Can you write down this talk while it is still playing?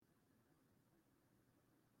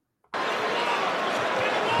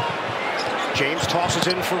James tosses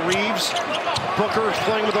in for Reeves. Booker is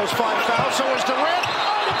playing with those 5 fouls. So is Durant.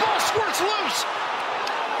 Oh, the ball squirts loose.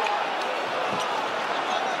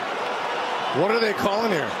 What are they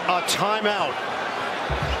calling here? A timeout.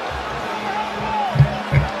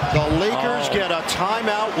 The Lakers get a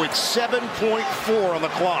timeout with 7.4 on the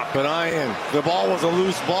clock. But the ball was a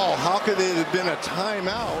loose ball. How could it have been a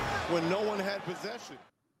timeout when no one had possession?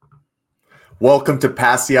 Welcome to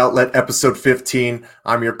Pass the Outlet, episode 15.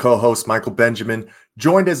 I'm your co-host, Michael Benjamin,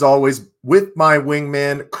 joined as always with my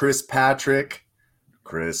wingman, Chris Patrick.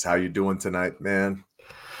 Chris, how you doing tonight, man?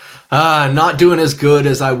 Not doing as good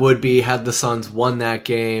as I would be had the Suns won that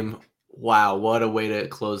game. Wow, what a way to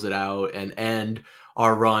close it out and end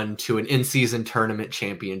our run to an in-season tournament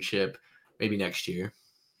championship maybe next year.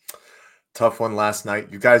 Tough one last night.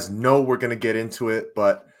 You guys know we're going to get into it,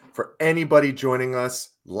 but for anybody joining us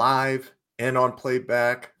live and on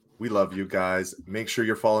playback, we love you guys. Make sure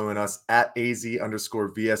you're following us at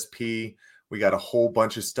AZ_VSP. We got a whole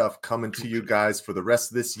bunch of stuff coming to you guys for the rest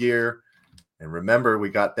of this year. And remember, we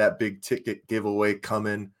got that big ticket giveaway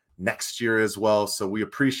coming next year as well. So we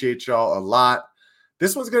appreciate y'all a lot.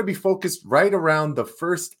 This one's going to be focused right around the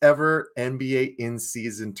first ever NBA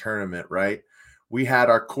in-season tournament, right? We had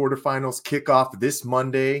our quarterfinals kickoff this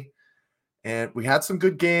Monday, and we had some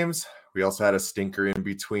good games. We also had a stinker in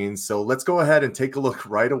between. So let's go ahead and take a look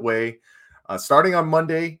right away. Starting on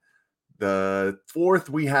Monday, the 4th,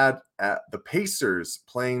 we had the Pacers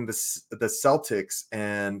playing the Celtics,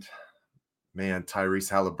 and man, Tyrese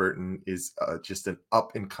Halliburton is just an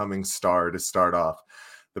up-and-coming star to start off.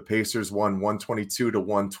 The Pacers won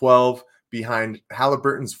 122-112 behind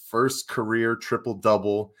Halliburton's first career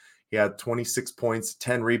triple-double. He had 26 points,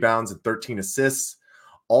 10 rebounds, and 13 assists.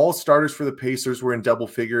 All starters for the Pacers were in double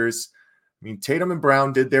figures. I mean, Tatum and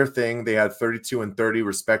Brown did their thing. They had 32 and 30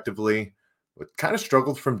 respectively, but kind of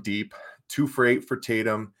struggled from deep. 2 for 8 for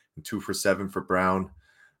Tatum and 2 for 7 for Brown.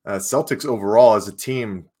 Celtics overall as a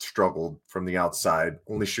team struggled from the outside,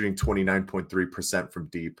 only shooting 29.3% from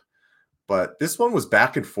deep. But this one was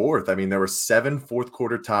back and forth. I mean, there were 7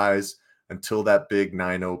 fourth-quarter ties until that big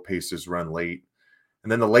 9-0 Pacers run late.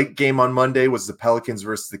 And then the late game on Monday was the Pelicans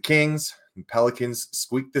versus the Kings. And Pelicans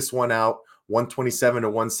squeaked this one out,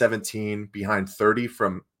 127-117, behind 30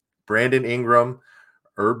 from Brandon Ingram.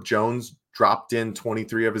 Herb Jones dropped in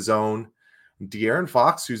 23 of his own. De'Aaron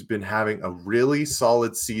Fox, who's been having a really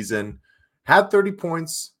solid season, had 30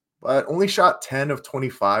 points, but only shot 10 of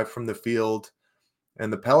 25 from the field.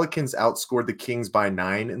 And the Pelicans outscored the Kings by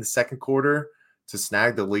 9 in the second quarter to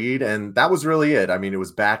snag the lead. And that was really it. I mean, it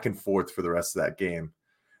was back and forth for the rest of that game.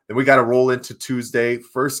 Then we got to roll into Tuesday.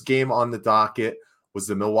 First game on the docket was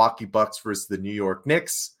the Milwaukee Bucks versus the New York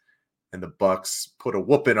Knicks. And the Bucks put a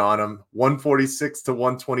whooping on them,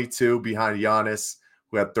 146-122 behind Giannis,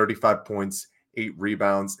 who had 35 points, 8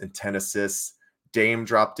 rebounds, and 10 assists. Dame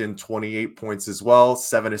dropped in 28 points as well,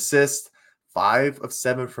 7 assists, 5 of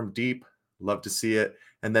 7 from deep. Love to see it.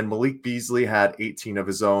 And then Malik Beasley had 18 of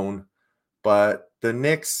his own. But the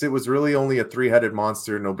Knicks, it was really only a 3-headed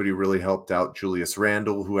monster. Nobody really helped out Julius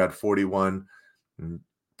Randle, who had 41. And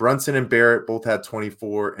Brunson and Barrett both had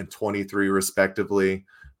 24 and 23 respectively.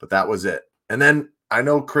 But that was it. And then I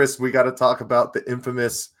know, Chris, we got to talk about the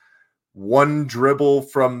infamous one dribble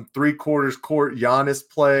from 3/4 court Giannis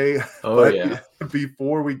play. Oh, yeah.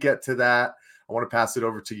 Before we get to that, I want to pass it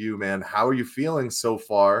over to you, man. How are you feeling so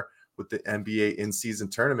far with the NBA in-season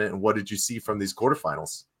tournament, and what did you see from these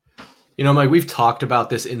quarterfinals? You know, Mike, we've talked about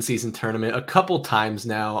this in-season tournament a couple times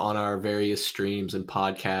now on our various streams and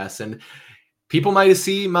podcasts, and people might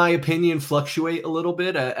see my opinion fluctuate a little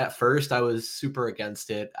bit. At first, I was super against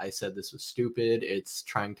it. I said this was stupid. It's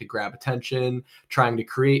trying to grab attention, trying to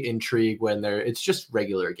create intrigue when it's just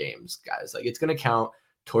regular games, guys. Like, it's going to count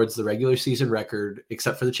towards the regular season record,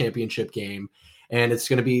 except for the championship game. And it's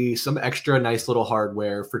going to be some extra nice little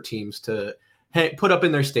hardware for teams to put up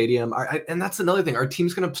in their stadium. And that's another thing. Our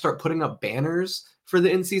team's going to start putting up banners for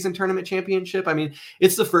the in-season tournament championship. I mean,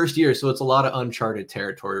 it's the first year, so it's a lot of uncharted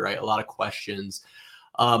territory, right? A lot of questions.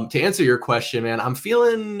 To answer your question, man,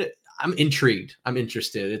 I'm intrigued. I'm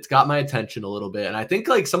interested. It's got my attention a little bit. And I think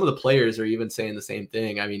like some of the players are even saying the same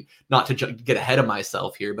thing. I mean, not to get ahead of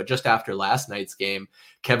myself here, but just after last night's game,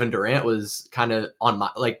 Kevin Durant was kind of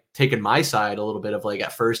taking my side a little bit of like,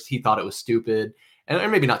 at first he thought it was stupid,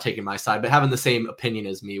 and maybe not taking my side, but having the same opinion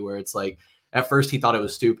as me, where it's like, at first he thought it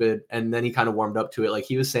was stupid, and then he kind of warmed up to it. Like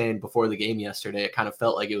he was saying before the game yesterday, it kind of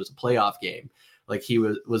felt like it was a playoff game. Like he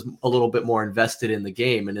was a little bit more invested in the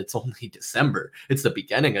game, and it's only December. It's the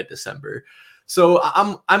beginning of December. So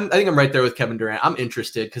I think I'm right there with Kevin Durant. I'm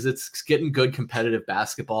interested because it's getting good competitive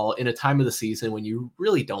basketball in a time of the season when you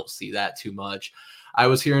really don't see that too much. I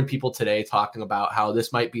was hearing people today talking about how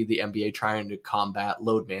this might be the NBA trying to combat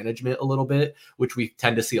load management a little bit, which we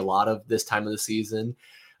tend to see a lot of this time of the season,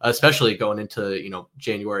 especially going into,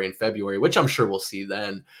 January and February, which I'm sure we'll see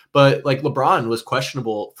then. But like LeBron was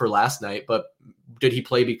questionable for last night, but did he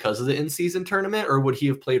play because of the in-season tournament, or would he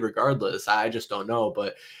have played regardless? I just don't know,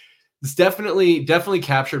 but it's definitely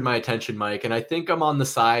captured my attention, Mike. And I think I'm on the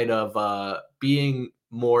side of being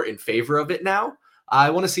more in favor of it now. I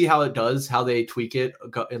want to see how it does, how they tweak it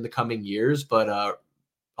in the coming years, but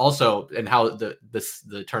also and how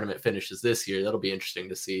the tournament finishes this year. That'll be interesting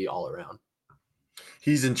to see all around.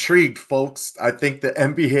 He's intrigued, folks. I think the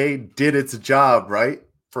NBA did its job, right?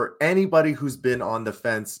 For anybody who's been on the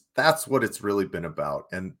fence, that's what it's really been about.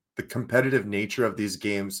 And the competitive nature of these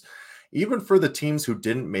games, even for the teams who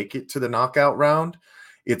didn't make it to the knockout round,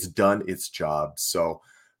 it's done its job. So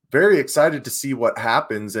very excited to see what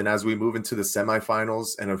happens. And as we move into the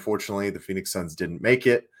semifinals, and unfortunately the Phoenix Suns didn't make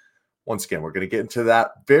it. Once again, we're going to get into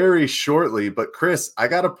that very shortly. But Chris, I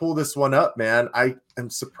got to pull this one up, man. I am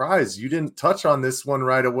surprised you didn't touch on this one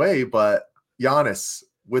right away, but Giannis,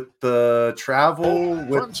 with the travel,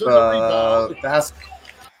 with the fast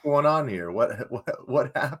going on here,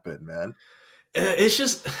 what happened, man? It's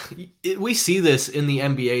just we see this in the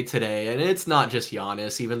NBA today, and it's not just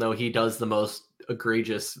Giannis, even though he does the most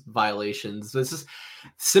egregious violations. It's just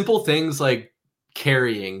simple things like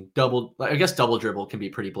carrying, double dribble can be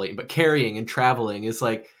pretty blatant, but carrying and traveling is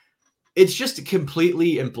like, it's just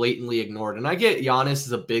completely and blatantly ignored. And I get Giannis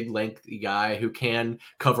is a big, lengthy guy who can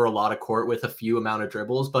cover a lot of court with a few amount of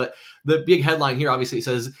dribbles. But the big headline here obviously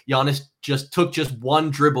says Giannis took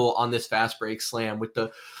one dribble on this fast break slam with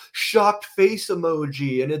the shocked face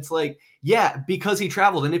emoji. And it's like, yeah, because he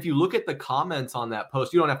traveled. And if you look at the comments on that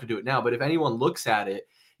post, you don't have to do it now, but if anyone looks at it,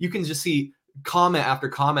 you can just see comment after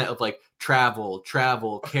comment of like travel,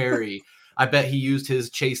 carry. I bet he used his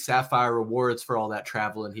Chase Sapphire rewards for all that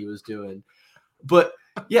traveling he was doing. But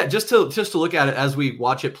yeah, just to look at it as we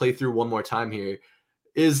watch it play through one more time here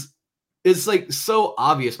is like so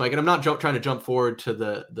obvious, Mike. And I'm not trying to jump forward to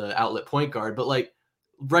the outlet point guard, but like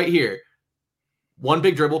right here, one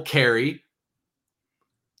big dribble, carry.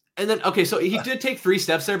 And then, okay, so he did take 3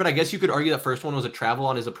 steps there, but I guess you could argue that first one was a travel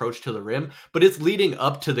on his approach to the rim, but it's leading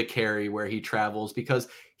up to the carry where he travels because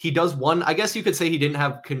he does one. I guess you could say he didn't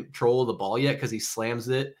have control of the ball yet because he slams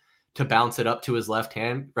it to bounce it up to his left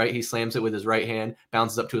hand, right? He slams it with his right hand,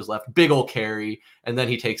 bounces up to his left, big old carry, and then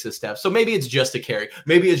he takes his steps. So maybe it's just a carry.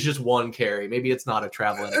 Maybe it's just one carry. Maybe it's not a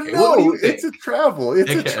travel and a carry. No, it's a travel. It's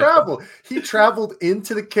a travel. He traveled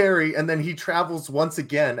into the carry, and then he travels once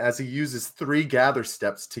again as he uses 3 gather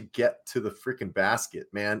steps to get to the freaking basket,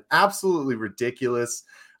 man. Absolutely ridiculous.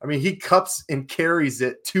 I mean, he cups and carries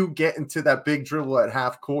it to get into that big dribble at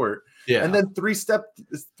half court. Yeah. And then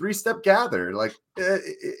 3-step gather. Like,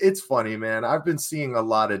 it's funny, man. I've been seeing a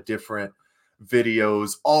lot of different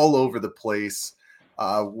videos all over the place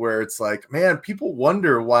where it's like, man, people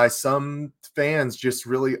wonder why some fans just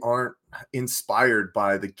really aren't inspired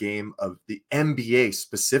by the game of the NBA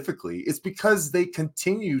specifically. It's because they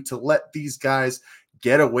continue to let these guys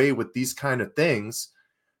get away with these kind of things,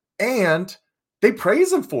 and they praise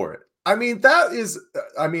them for it. I mean,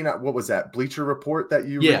 what was that Bleacher Report that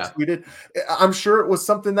you retweeted? I'm sure it was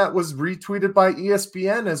something that was retweeted by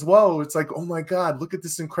ESPN as well. It's like, oh my God, look at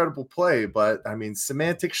this incredible play. But I mean,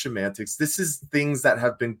 semantics. This is things that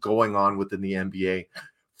have been going on within the NBA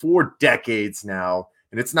for decades now,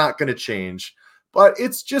 and it's not going to change. But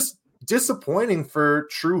it's just disappointing for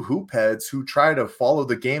true hoop heads who try to follow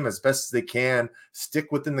the game as best as they can,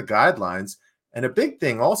 stick within the guidelines. And a big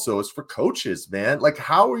thing also is for coaches, man. Like,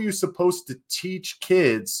 how are you supposed to teach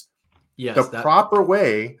kids proper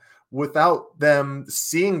way without them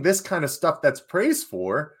seeing this kind of stuff that's praised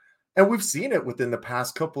for? And we've seen it within the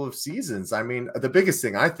past couple of seasons. I mean, the biggest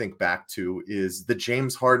thing I think back to is the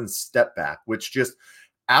James Harden step back, which just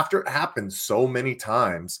after it happened so many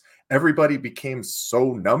times, everybody became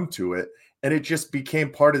so numb to it. And it just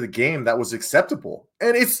became part of the game that was acceptable.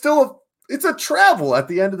 And it's still it's a travel at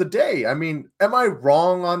the end of the day. I mean, am I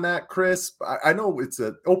wrong on that, Chris? I know it's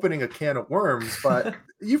opening a can of worms, but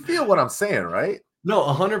you feel what I'm saying, right? No,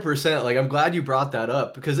 100%. Like, I'm glad you brought that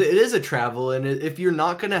up because it is a travel. And if you're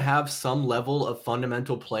not going to have some level of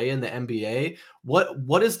fundamental play in the NBA,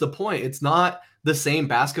 what is the point? It's not the same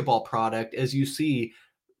basketball product as you see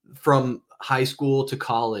from high school to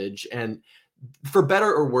college. And for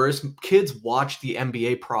better or worse, kids watch the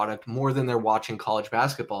NBA product more than they're watching college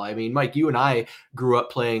basketball. I mean, Mike, you and I grew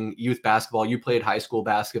up playing youth basketball. You played high school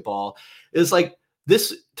basketball. It's like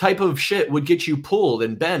this type of shit would get you pulled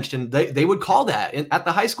and benched, and they would call that. And at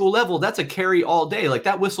the high school level, that's a carry all day. Like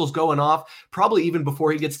that whistle's going off probably even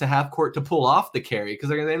before he gets to half court to pull off the carry, because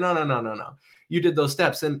they're going to say, no. You did those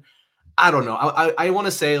steps. And I don't know. I want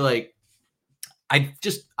to say, like, I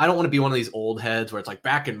don't want to be one of these old heads where it's like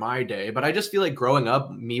back in my day, but I just feel like growing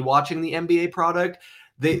up, me watching the NBA product,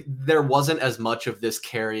 there wasn't as much of this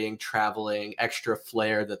carrying, traveling, extra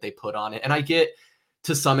flair that they put on it. And I get,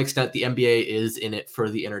 to some extent, the NBA is in it for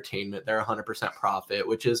the entertainment. They're 100% profit,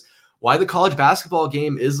 which is why the college basketball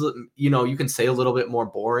game is, you can say a little bit more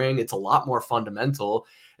boring. It's a lot more fundamental.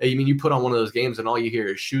 I mean, you put on one of those games and all you hear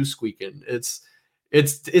is shoes squeaking. It's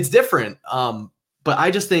different. But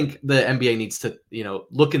I just think the NBA needs to,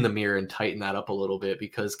 look in the mirror and tighten that up a little bit,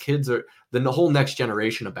 because the whole next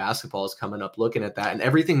generation of basketball is coming up looking at that, and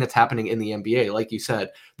everything that's happening in the NBA, like you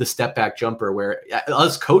said, the step back jumper, where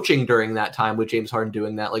us coaching during that time with James Harden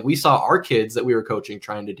doing that, like we saw our kids that we were coaching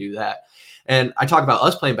trying to do that. And I talk about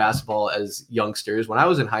us playing basketball as youngsters. When I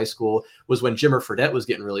was in high school was when Jimmer Fredette was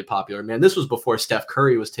getting really popular. Man, this was before Steph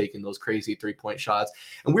Curry was taking those crazy 3-point shots.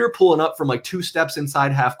 And we were pulling up from like 2 steps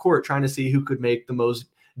inside half court trying to see who could make the most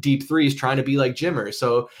deep threes, trying to be like Jimmer.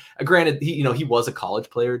 So granted, he was a college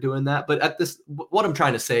player doing that. But what I'm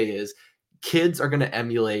trying to say is kids are going to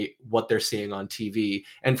emulate what they're seeing on TV.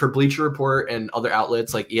 And for Bleacher Report and other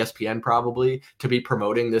outlets like ESPN probably to be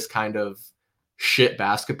promoting this kind of shit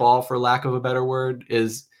basketball, for lack of a better word,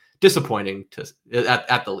 is disappointing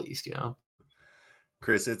at the least,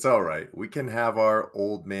 Chris, it's all right. We can have our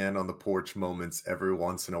old man on the porch moments every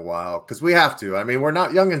once in a while, because we have to. I mean, we're not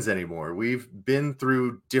youngins anymore. We've been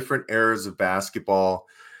through different eras of basketball,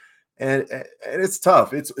 and it's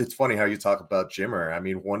tough. It's funny how you talk about Jimmer. I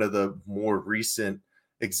mean, one of the more recent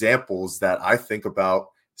examples that I think about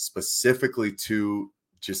specifically to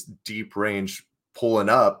just deep range pulling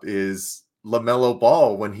up is LaMelo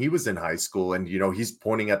Ball when he was in high school, and he's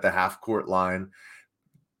pointing at the half court line,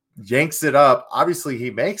 yanks it up. Obviously he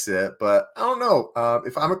makes it, but I don't know.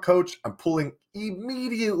 If I'm a coach, I'm pulling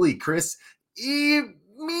immediately, Chris.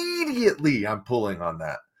 Immediately I'm pulling on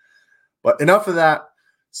that. But enough of that.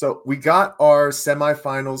 So we got our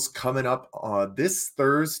semifinals coming up this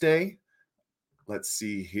Thursday. Let's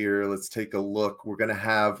see here. Let's take a look. We're going to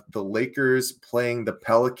have the Lakers playing the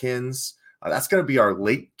Pelicans. That's going to be our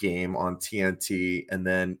late game on TNT. And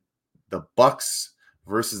then the Bucks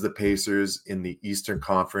versus the Pacers in the Eastern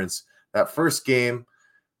Conference. That first game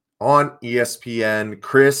on ESPN.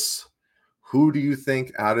 Chris, who do you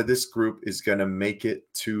think out of this group is going to make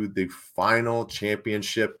it to the final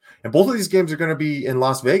championship? And both of these games are going to be in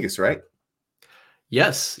Las Vegas, right?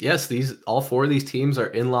 Yes. All 4 of these teams are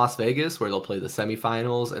in Las Vegas, where they'll play the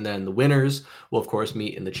semifinals, and then the winners will, of course,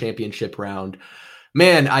 meet in the championship round.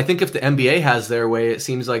 Man, I think if the NBA has their way, it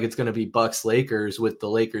seems like it's going to be Bucks Lakers, with the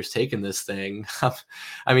Lakers taking this thing.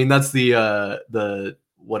 I mean, that's the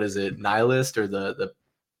what is it, nihilist or the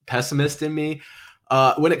pessimist in me.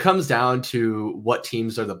 When it comes down to what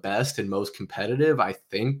teams are the best and most competitive, I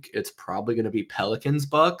think it's probably going to be Pelicans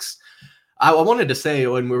Bucks. I wanted to say,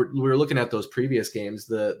 when we were looking at those previous games,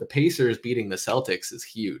 the Pacers beating the Celtics is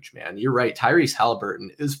huge, man. You're right. Tyrese Halliburton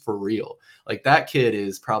is for real. Like, that kid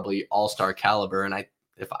is probably all-star caliber. And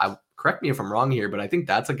correct me if I'm wrong here, but I think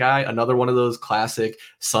that's a guy, another one of those classic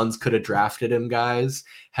Suns could have drafted him guys.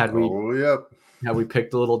 Had we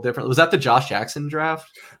picked a little different. Was that the Josh Jackson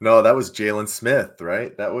draft? No, that was Jalen Smith,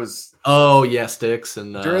 right? That was Sticks,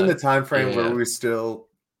 and during the time frame where we were still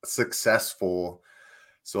successful.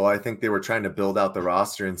 So I think they were trying to build out the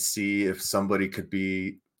roster and see if somebody could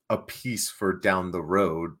be a piece for down the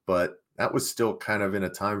road. But that was still kind of in a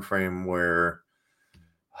time frame where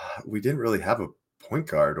we didn't really have a point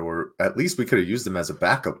guard, or at least we could have used him as a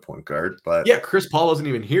backup point guard. But yeah, Chris Paul wasn't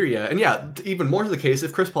even here yet. And yeah, even more to the case,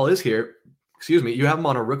 if Chris Paul is here, you have him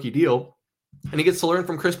on a rookie deal, and he gets to learn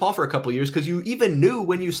from Chris Paul for a couple of years, because you even knew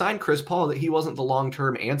when you signed Chris Paul that he wasn't the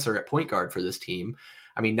long-term answer at point guard for this team.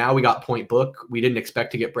 I mean, now we got Point Book. We didn't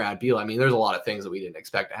expect to get Brad Beal. I mean, there's a lot of things that we didn't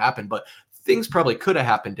expect to happen, but things probably could have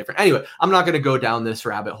happened different. Anyway, I'm not going to go down this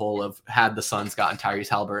rabbit hole of had the Suns gotten Tyrese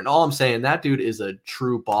Halliburton. All I'm saying, that dude is a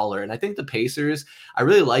true baller. And I think the Pacers, I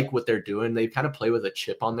really like what they're doing. They kind of play with a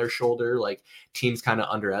chip on their shoulder. Like, teams kind of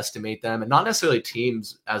underestimate them, and not necessarily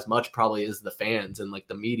teams as much probably as the fans and like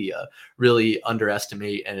the media really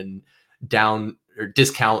underestimate and down or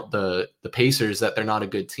discount the Pacers, that they're not a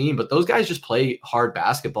good team, but those guys just play hard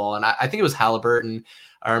basketball. And I think it was Halliburton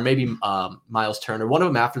or maybe Miles Turner, one of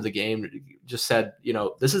them after the game just said,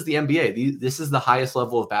 this is the NBA. This is the highest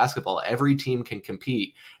level of basketball. Every team can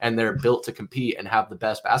compete, and they're built to compete and have the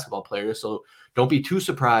best basketball players. So don't be too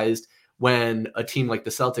surprised when a team like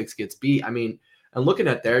the Celtics gets beat. I mean, and looking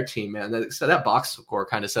at their team, man, that box score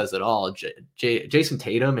kind of says it all. Jason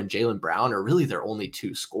Tatum and Jaylen Brown are really their only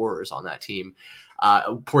two scorers on that team.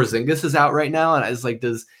 Porzingis is out right now, and I was like,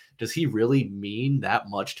 does he really mean that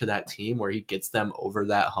much to that team where he gets them over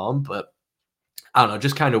that hump? But I don't know,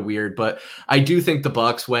 just kind of weird. But I do think the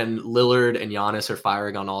Bucks, when Lillard and Giannis are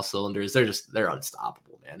firing on all cylinders, they're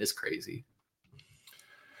unstoppable, man. It's crazy.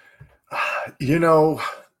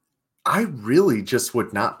 I really just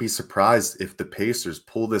would not be surprised if the Pacers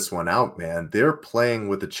pull this one out, man. They're playing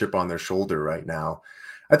with a chip on their shoulder right now.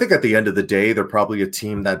 I think at the end of the day, they're probably a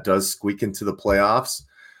team that does squeak into the playoffs.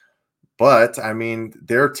 But, I mean,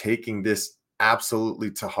 they're taking this absolutely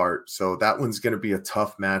to heart. So that one's going to be a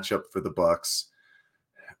tough matchup for the Bucks.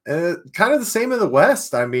 Kind of the same in the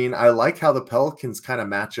West. I mean, I like how the Pelicans kind of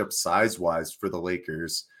match up size-wise for the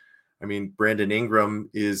Lakers. I mean, Brandon Ingram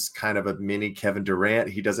is kind of a mini Kevin Durant.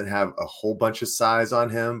 He doesn't have a whole bunch of size on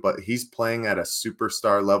him, but he's playing at a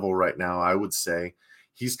superstar level right now, I would say.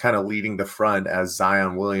 He's kind of leading the front as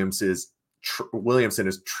Zion Williamson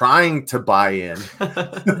is trying to buy in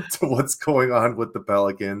to what's going on with the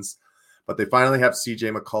Pelicans. But they finally have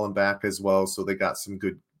CJ McCollum back as well, so they got some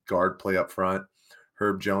good guard play up front.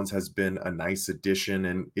 Herb Jones has been a nice addition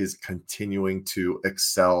and is continuing to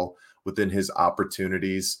excel within his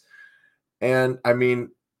opportunities. And, I mean,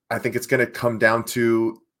 I think it's going to come down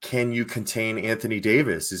to, can you contain Anthony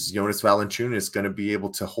Davis? Is Jonas Valanciunas going to be able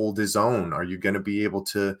to hold his own? Are you going to be able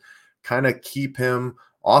to kind of keep him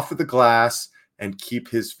off of the glass and keep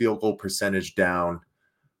his field goal percentage down,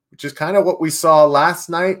 which is kind of what we saw last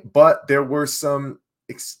night, but there were some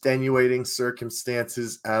extenuating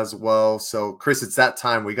circumstances as well. So, Chris, it's that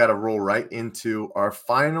time. We got to roll right into our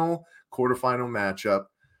final quarterfinal matchup,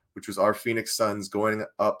 which was our Phoenix Suns going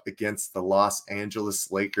up against the Los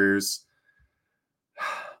Angeles Lakers.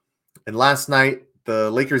 And last night,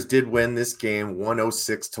 the Lakers did win this game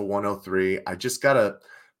 106-103. I just got to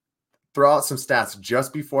throw out some stats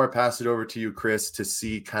just before I pass it over to you, Chris, to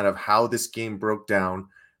see kind of how this game broke down.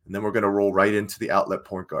 And then we're going to roll right into the outlet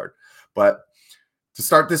point guard. But to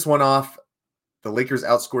start this one off, the Lakers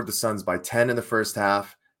outscored the Suns by 10 in the first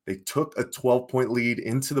half. They took a 12-point lead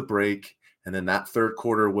into the break. And then that third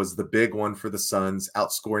quarter was the big one for the Suns,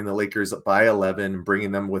 outscoring the Lakers by 11 and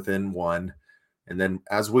bringing them within 1. And then,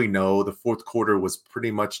 as we know, the fourth quarter was pretty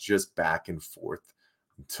much just back and forth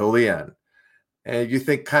until the end. And you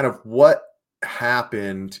think kind of what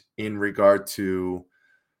happened in regard to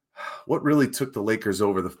what really took the Lakers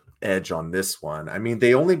over the edge on this one. I mean,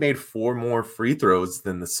 they only made 4 more free throws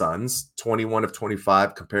than the Suns, 21 of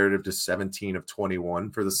 25 comparative to 17 of 21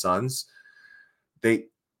 for the Suns. They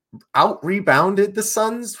out-rebounded the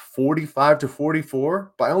Suns 45-44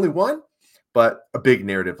 by only 1, but a big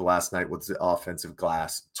narrative last night was the offensive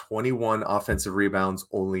glass. 21 offensive rebounds,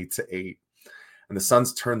 only to 8. And the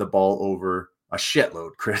Suns turned the ball over a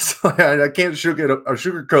shitload, Chris. I can't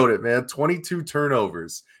sugarcoat it, man. 22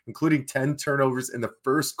 turnovers, including 10 turnovers in the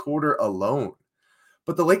first quarter alone.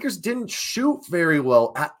 But the Lakers didn't shoot very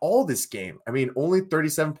well at all this game. I mean, only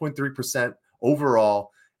 37.3%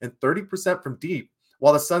 overall and 30% from deep,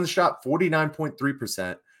 while the Suns shot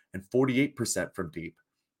 49.3% and 48% from deep.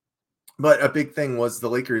 But a big thing was the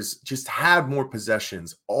Lakers just had more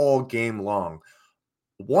possessions all game long.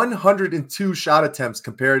 102 shot attempts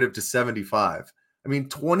comparative to 75. I mean,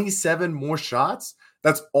 27 more shots.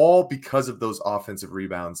 That's all because of those offensive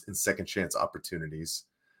rebounds and second chance opportunities.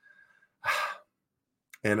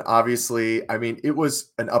 And obviously, I mean, it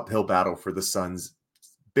was an uphill battle for the Suns.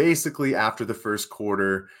 Basically, after the first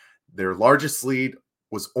quarter, their largest lead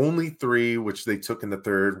was only 3, which they took in the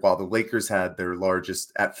third, while the Lakers had their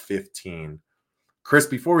largest at 15. Chris,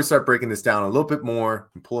 before we start breaking this down a little bit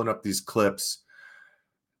more and pulling up these clips,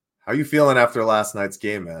 how are you feeling after last night's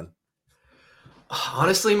game, man?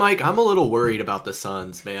 Honestly, Mike, I'm a little worried about the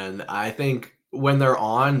Suns, man. I think when they're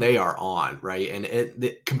on, they are on, right? And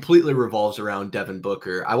it completely revolves around Devin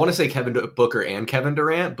Booker. I want to say Kevin Booker and Kevin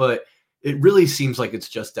Durant, but it really seems like it's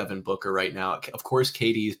just Devin Booker right now. Of course,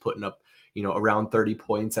 KD is putting up, around 30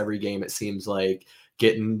 points every game. It seems like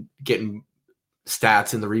getting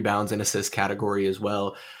stats in the rebounds and assist category as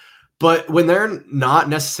well. But when they're not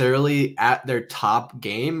necessarily at their top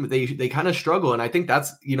game, they kind of struggle. And I think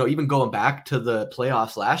that's, even going back to the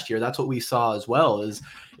playoffs last year, that's what we saw as well, is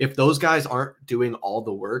if those guys aren't doing all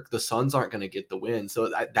the work, the Suns aren't going to get the win.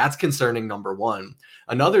 So that's concerning, number one.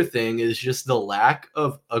 Another thing is just the lack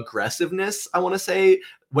of aggressiveness, I want to say,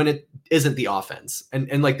 when it isn't the offense.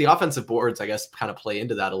 And like the offensive boards, I guess, kind of play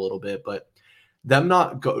into that a little bit, but them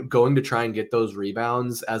not going to try and get those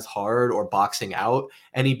rebounds as hard or boxing out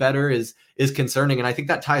any better is concerning. And I think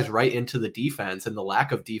that ties right into the defense and the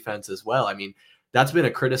lack of defense as well. I mean, that's been a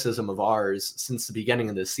criticism of ours since the beginning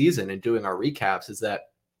of this season and doing our recaps, is that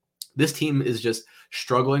this team is just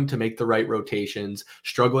struggling to make the right rotations,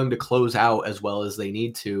 struggling to close out as well as they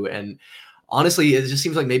need to. And honestly, it just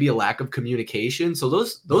seems like maybe a lack of communication. So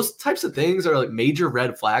those types of things are like major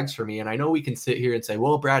red flags for me. And I know we can sit here and say,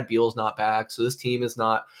 well, Brad Beal's not back, so this team is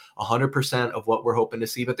not 100% of what we're hoping to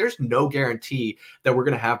see. But there's no guarantee that we're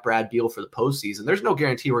going to have Brad Beal for the postseason. There's no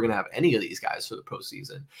guarantee we're going to have any of these guys for the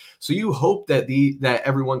postseason. So you hope that that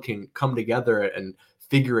everyone can come together and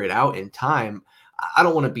figure it out in time. I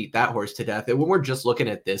don't want to beat that horse to death. And when we're just looking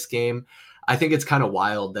at this game, I think it's kind of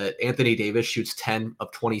wild that Anthony Davis shoots 10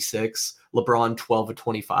 of 26, LeBron 12 of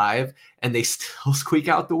 25, and they still squeak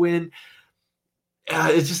out the win.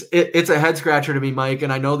 It's a head scratcher to me, Mike.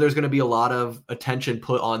 And I know there's going to be a lot of attention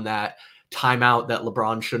put on that timeout that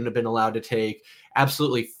LeBron shouldn't have been allowed to take.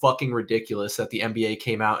 Absolutely fucking ridiculous that the NBA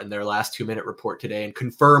came out in their last 2-minute report today and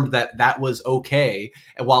confirmed that that was okay,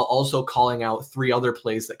 and while also calling out 3 other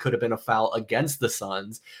plays that could have been a foul against the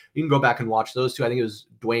Suns. You can go back and watch those two. I think it was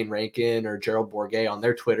Dwayne Rankin or Gerald Bourguet on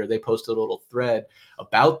their Twitter. They posted a little thread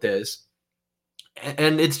about this.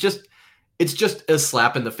 And it's just a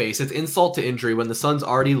slap in the face. It's insult to injury. When the Suns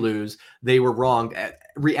already lose, they were wrong.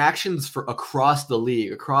 Reactions for across the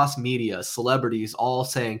league, across media, celebrities, all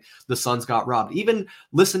saying the Suns got robbed. Even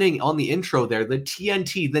listening on the intro there, the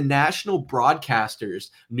TNT, the national broadcasters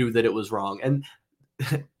knew that it was wrong. And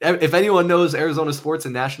if anyone knows Arizona sports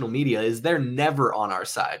and national media, is they're never on our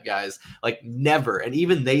side, guys. Like, never. And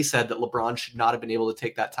even they said that LeBron should not have been able to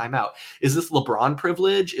take that timeout. Is this LeBron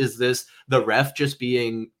privilege? Is this the ref just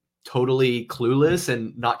being totally clueless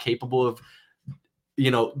and not capable of,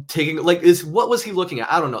 taking, like, what was he looking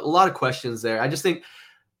at? I don't know. A lot of questions there. I just think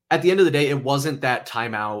at the end of the day, it wasn't that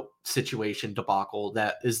timeout situation debacle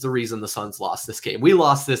that is the reason the Suns lost this game. We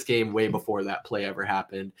lost this game way before that play ever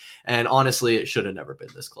happened. And honestly, it should have never been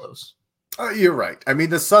this close. You're right. I mean,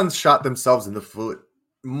 the Suns shot themselves in the foot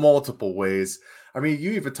multiple ways. I mean,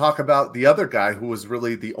 you even talk about the other guy who was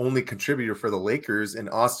really the only contributor for the Lakers in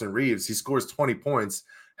Austin Reeves. He scores 20 points,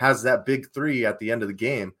 has that big 3 at the end of the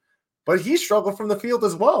game, but he struggled from the field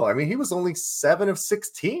as well. I mean, he was only 7 of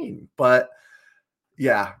 16, but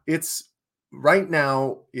yeah, it's right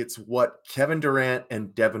now, it's what Kevin Durant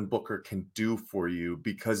and Devin Booker can do for you,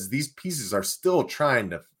 because these pieces are still trying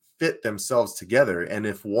to fit themselves together. And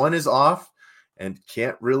if one is off and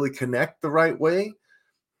can't really connect the right way,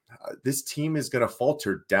 this team is going to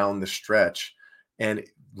falter down the stretch and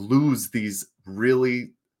lose these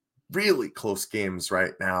really, really close games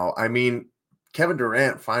right now. I mean, Kevin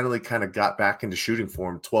Durant finally kind of got back into shooting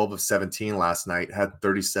form. 12 of 17 last night, had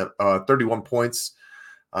 31 points,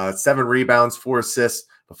 7 rebounds, 4 assists,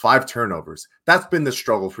 but 5 turnovers. That's been the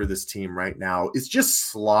struggle for this team right now. It's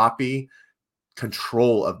just sloppy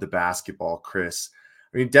control of the basketball, Chris.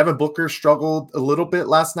 I mean, Devin Booker struggled a little bit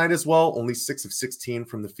last night as well. Only 6 of 16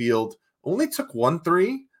 from the field. Only took 1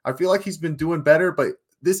 3. I feel like he's been doing better, but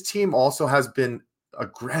this team also has been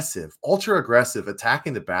aggressive, ultra aggressive,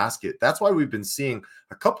 attacking the basket. That's why we've been seeing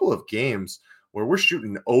a couple of games where we're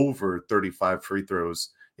shooting over 35 free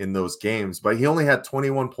throws in those games, but he only had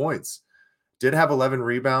 21 points. Did have 11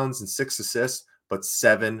 rebounds and 6 assists, but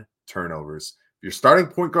 7 turnovers. If your starting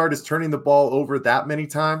point guard is turning the ball over that many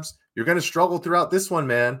times, you're going to struggle throughout this one,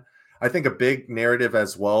 man. I think a big narrative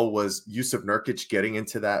as well was Jusuf Nurkic getting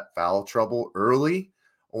into that foul trouble early,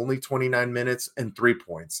 only 29 minutes and 3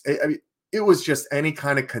 points. It was just any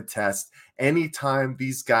kind of contest. Anytime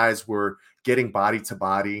these guys were getting body to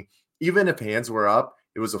body, even if hands were up,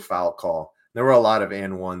 it was a foul call. There were a lot of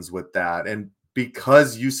and ones with that. And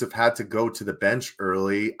because Jusuf had to go to the bench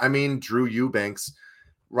early, I mean, Drew Eubanks,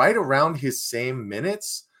 right around his same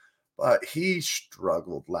minutes, but he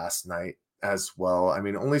struggled last night as well. I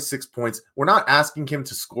mean, only 6 points. We're not asking him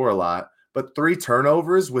to score a lot, but 3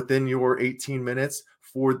 turnovers within your 18 minutes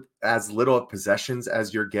for as little possessions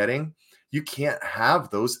as you're getting. You can't have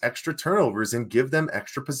those extra turnovers and give them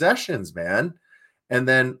extra possessions, man. And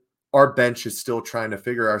then our bench is still trying to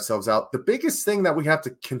figure ourselves out. The biggest thing that we have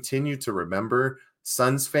to continue to remember,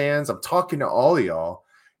 Suns fans, I'm talking to all of y'all,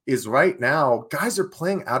 is right now, guys are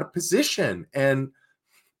playing out of position. And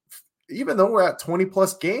even though we're at 20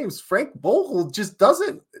 plus games, Frank Vogel just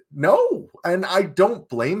doesn't know. And I don't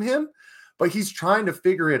blame him, but he's trying to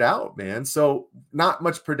figure it out, man. So not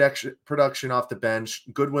much production off the bench.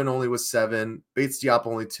 Goodwin only was 7, Bates Diop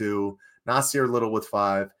only 2, Nasir Little with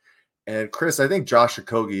 5. And Chris, I think Josh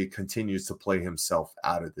Okogie continues to play himself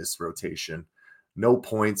out of this rotation. No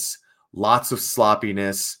points, lots of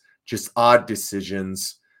sloppiness, just odd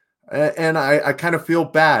decisions. And I kind of feel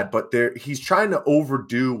bad, but he's trying to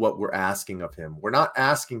overdo what we're asking of him. We're not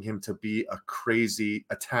asking him to be a crazy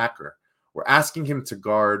attacker. We're asking him to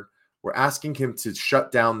guard. We're asking him to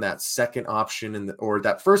shut down that second option or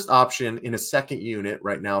that first option in a second unit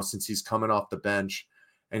right now, since he's coming off the bench,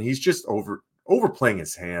 and he's just overplaying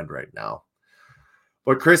his hand right now.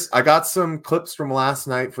 But Chris, I got some clips from last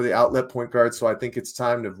night for the outlet point guard, so I think it's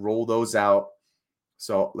time to roll those out.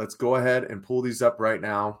 So let's go ahead and pull these up right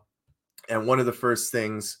now. And one of the first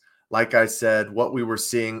things, like I said, what we were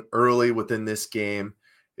seeing early within this game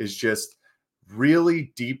is just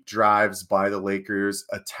really deep drives by the Lakers,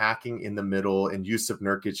 attacking in the middle, and Yusuf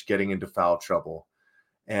Nurkic getting into foul trouble.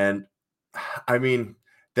 And I mean,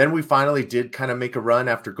 then we finally did kind of make a run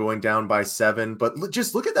after going down by 7, but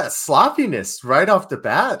just look at that sloppiness right off the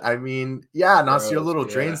bat. I mean, yeah, Nasir Little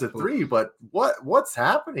drains a 3, but what's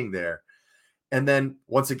happening there? And then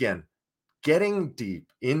once again, getting deep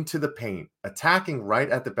into the paint, attacking right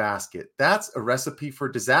at the basket, that's a recipe for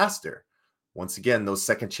disaster. Once again, those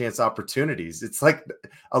second chance opportunities. It's like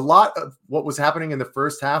a lot of what was happening in the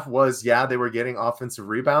first half was, yeah, they were getting offensive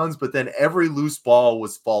rebounds, but then every loose ball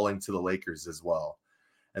was falling to the Lakers as well.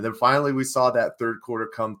 And then finally, we saw that third quarter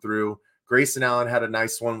come through. Grayson Allen had a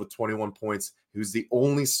nice one with 21 points. He was the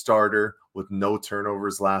only starter with no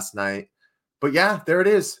turnovers last night. But yeah, there it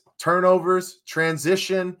is. Turnovers,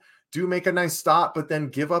 transition, do make a nice stop, but then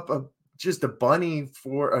give up just a bunny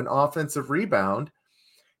for an offensive rebound.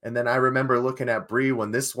 And then I remember looking at Bree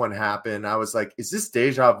when this one happened. I was like, is this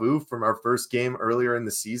deja vu from our first game earlier in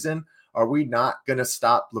the season? Are we not going to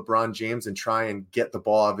stop LeBron James and try and get the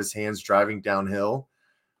ball out of his hands driving downhill?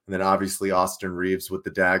 And then obviously Austin Reeves with the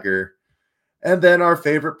dagger. And then our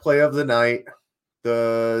favorite play of the night,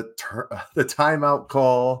 the timeout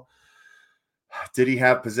call. Did he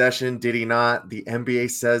have possession? Did he not? The NBA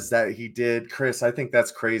says that he did. Chris, I think that's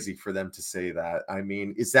crazy for them to say that. I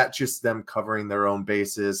mean, is that just them covering their own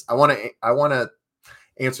bases? I want to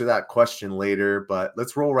answer that question later, but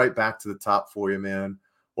let's roll right back to the top for you, man.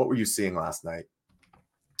 What were you seeing last night?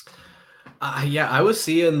 Yeah, I was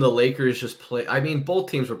seeing the Lakers just play. I mean, both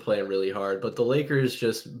teams were playing really hard, but the Lakers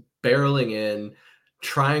just barreling in,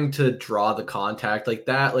 trying to draw the contact like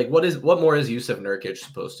that. Like, what more is Yusuf Nurkic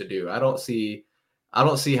supposed to do? I don't see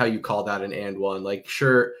how you call that an and one. Like,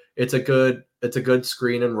 sure, it's a good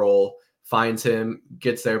screen and roll, finds him,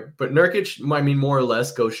 gets there, but Nurkic, I mean, more or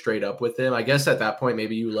less goes straight up with him. I guess at that point,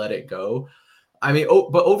 maybe you let it go. I mean,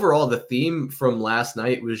 but overall, the theme from last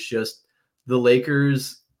night was just the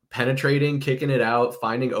Lakers penetrating, kicking it out,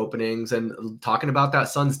 finding openings, and talking about that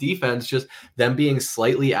Suns defense, just them being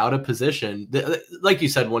slightly out of position. Like you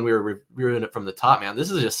said, when we were reviewing it from the top, man,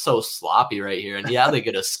 this is just so sloppy right here. And yeah, they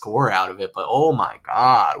get a score out of it, but oh my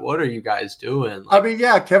God, what are you guys doing? I mean,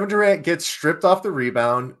 yeah, Kevin Durant gets stripped off the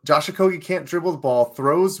rebound. Josh Okogie can't dribble the ball,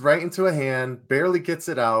 throws right into a hand, barely gets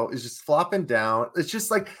it out, is just flopping down. It's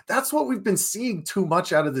just like, that's what we've been seeing too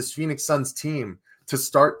much out of this Phoenix Suns team to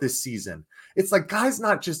start this season. It's like guys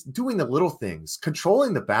not just doing the little things,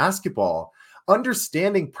 controlling the basketball,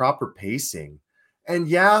 understanding proper pacing. And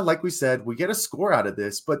yeah, like we said, we get a score out of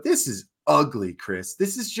this, but this is ugly, Chris.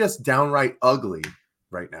 This is just downright ugly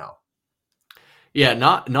right now. Yeah,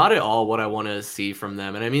 not at all what I want to see from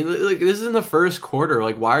them. And I mean, like, this is in the first quarter.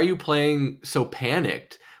 Like, why are you playing so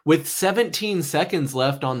panicked? With 17 seconds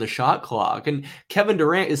left on the shot clock, and Kevin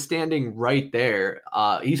Durant is standing right there.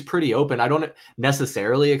 He's pretty open. I don't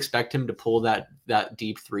necessarily expect him to pull that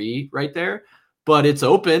deep three right there, but it's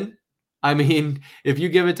open. I mean, if you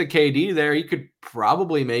give it to KD there, he could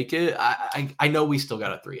probably make it. I know we still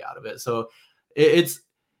got a 3 out of it. So it's,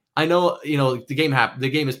 I know, the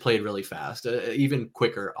game is played really fast, even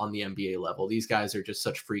quicker on the NBA level. These guys are just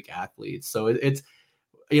such freak athletes. So it's,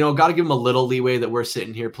 got to give them a little leeway that we're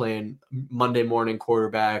sitting here playing Monday morning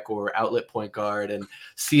quarterback or outlet point guard and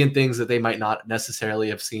seeing things that they might not necessarily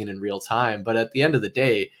have seen in real time. But at the end of the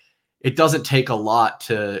day, it doesn't take a lot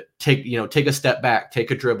to take a step back, take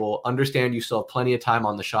a dribble, understand you still have plenty of time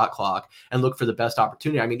on the shot clock, and look for the best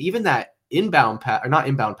opportunity. I mean, even that inbound pass, or not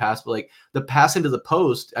inbound pass, but like the pass into the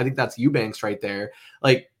post, I think that's Eubanks right there.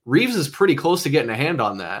 Like, Reeves is pretty close to getting a hand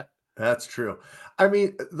on that. That's true. I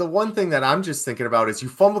mean, the one thing that I'm just thinking about is you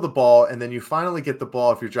fumble the ball and then you finally get the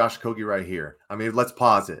ball if you're Josh Okogie right here. I mean, let's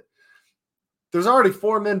pause it. There's already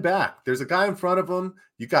 4 men back. There's a guy in front of him.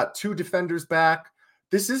 You got 2 defenders back.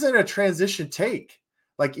 This isn't a transition take.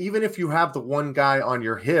 Like, even if you have the one guy on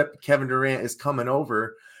your hip, Kevin Durant is coming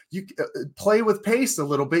over, you play with pace a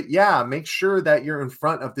little bit. Yeah, make sure that you're in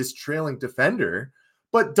front of this trailing defender,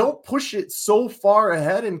 but don't push it so far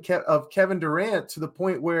ahead of Kevin Durant to the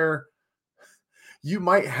point where you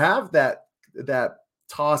might have that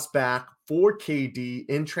toss back for KD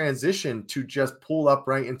in transition to just pull up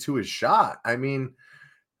right into his shot. I mean,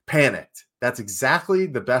 panicked. That's exactly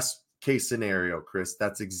the best case scenario, Chris.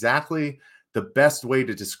 That's exactly the best way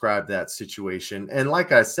to describe that situation. And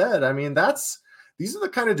like I said, I mean, these are the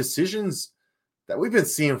kind of decisions that we've been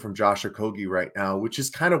seeing from Josh Okogie right now, which is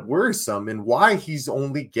kind of worrisome and why he's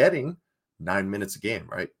only getting 9 minutes a game,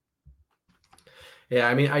 right? Yeah,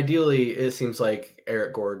 I mean, ideally, it seems like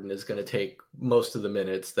Eric Gordon is going to take most of the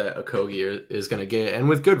minutes that Okogie is going to get, and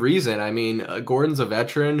with good reason. I mean, Gordon's a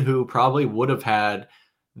veteran who probably would have had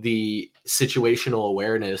the situational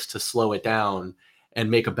awareness to slow it down and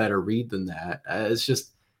make a better read than that.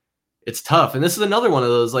 It's tough. And this is another one of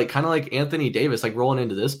those, like, kind of like Anthony Davis, like rolling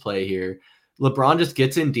into this play here. LeBron just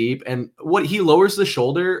gets in deep, and what he lowers the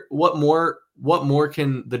shoulder. What more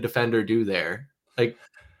can the defender do there? Like,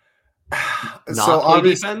 not play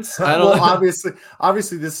defense? I don't well,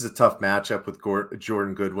 obviously, this is a tough matchup with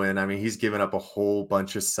Jordan Goodwin. I mean, he's given up a whole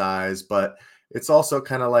bunch of size, but it's also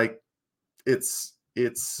kind of like it's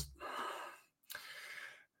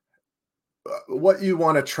what you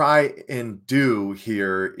want to try and do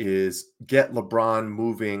here is get LeBron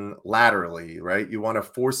moving laterally, right? You want to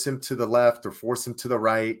force him to the left or force him to the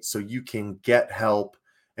right so you can get help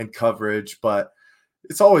and coverage, but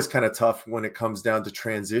it's always kind of tough when it comes down to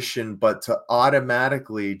transition, but to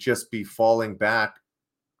automatically just be falling back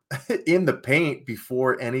in the paint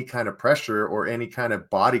before any kind of pressure or any kind of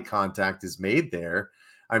body contact is made there.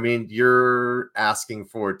 I mean, you're asking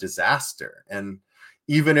for disaster. And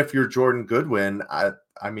even if you're Jordan Goodwin, I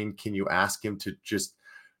mean, can you ask him to just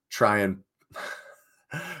try and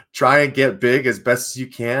get big as best as you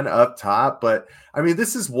can up top? But I mean,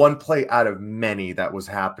 this is one play out of many that was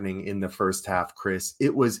happening in the first half, Chris.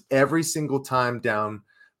 It was every single time down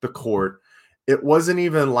the court. It wasn't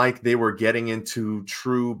even like they were getting into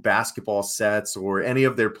true basketball sets or any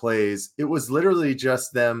of their plays. It was literally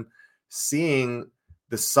just them seeing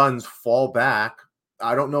the Suns fall back.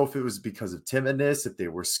 I don't know if it was because of timidness, if they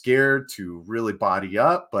were scared to really body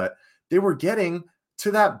up, but they were getting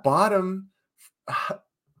to that bottom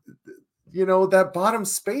that bottom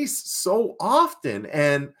space so often,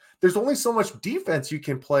 and there's only so much defense you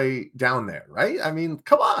can play down there, right? I mean,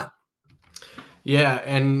 come on. Yeah,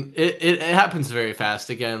 and it happens very fast.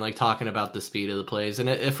 Again, like talking about the speed of the plays,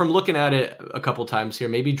 and from looking at it a couple times here,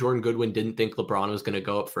 maybe Jordan Goodwin didn't think LeBron was going to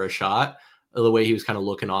go up for a shot, the way he was kind of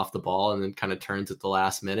looking off the ball and then kind of turns at the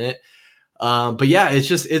last minute. But yeah,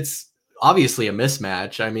 it's obviously a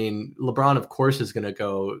mismatch. I mean, LeBron, of course, is going to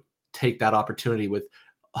go take that opportunity with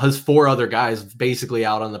his 4 other guys basically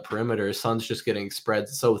out on the perimeter. Suns just getting spread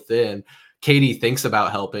so thin. KD thinks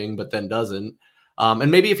about helping, but then doesn't.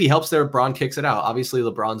 And maybe if he helps there, LeBron kicks it out. Obviously,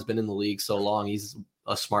 LeBron's been in the league so long. He's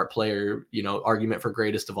a smart player, argument for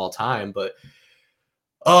greatest of all time. But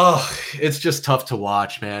it's just tough to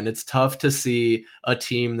watch, man. It's tough to see a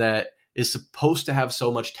team that is supposed to have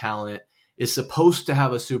so much talent, is supposed to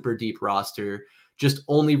have a super deep roster, just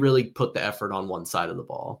only really put the effort on one side of the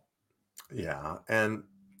ball. Yeah, and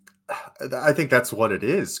I think that's what it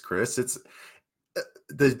is, Chris. It's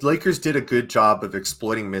the Lakers did a good job of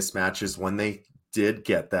exploiting mismatches when they did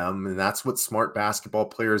get them, and that's what smart basketball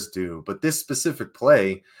players do. But this specific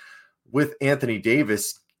play with Anthony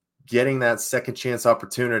Davis getting that second chance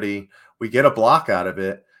opportunity, we get a block out of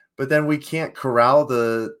it, but then we can't corral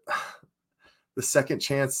the second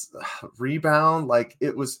chance rebound. Like,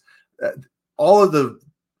 it was all the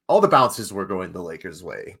bounces were going the Lakers'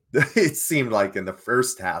 way. It seemed like in the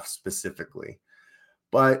first half specifically,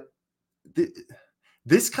 but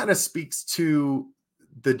this kind of speaks to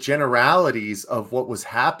the generalities of what was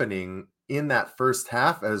happening in that first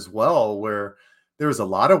half as well, where there was a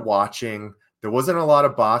lot of watching. There wasn't a lot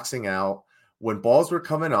of boxing out. When balls were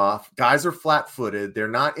coming off, guys are flat-footed. They're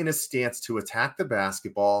not in a stance to attack the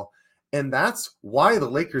basketball. And that's why the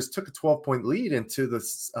Lakers took a 12-point lead into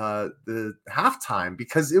the halftime,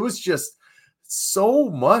 because it was just so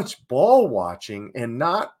much ball watching and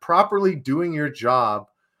not properly doing your job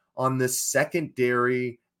on the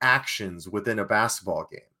secondary actions within a basketball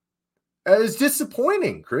game. It was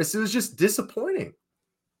disappointing, Chris. It was just disappointing.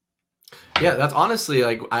 Yeah, that's honestly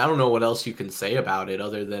like I don't know what else you can say about it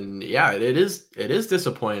other than yeah, it is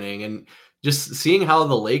disappointing and just seeing how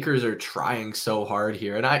the Lakers are trying so hard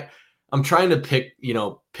here. And I'm trying to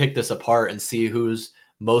pick this apart and see who's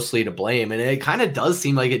mostly to blame. And it kind of does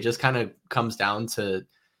seem like it just kind of comes down to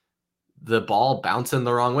the ball bouncing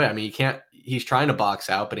the wrong way. I mean, he's trying to box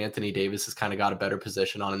out, but Anthony Davis has kind of got a better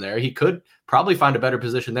position on him there. He could probably find a better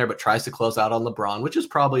position there, but tries to close out on LeBron, which is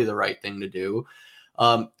probably the right thing to do.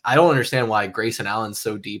 I don't understand why Grayson Allen's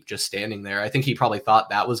so deep just standing there. I think he probably thought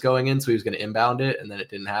that was going in, so he was going to inbound it, and then it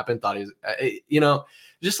didn't happen. Thought he was,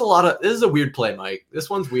 just a lot of – this is a weird play, Mike. This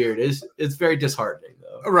one's weird. It's very disheartening,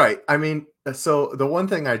 though. Right. I mean, so the one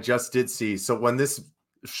thing I just did see, so when this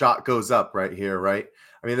shot goes up right here, right?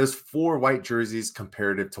 I mean, there's 4 white jerseys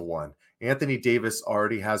comparative to 1. Anthony Davis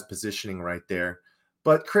already has positioning right there.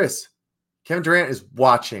 But Chris, Kevin Durant is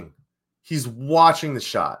watching. He's watching the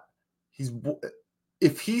shot.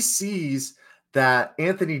 If he sees that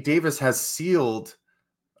Anthony Davis has sealed,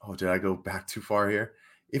 did I go back too far here?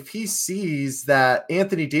 If he sees that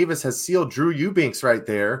Anthony Davis has sealed Drew Eubanks right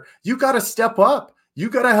there, you got to step up. You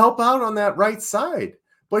got to help out on that right side.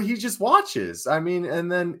 But he just watches. I mean, and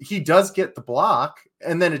then he does get the block,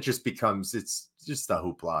 and then it just becomes, it's just a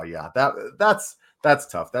hoopla. Yeah, that's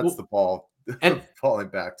tough. That's the ball and falling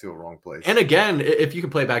back to a wrong place. And again, if you can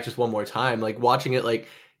play back just one more time, like watching it, like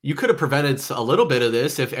you could have prevented a little bit of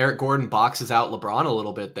this if Eric Gordon boxes out LeBron a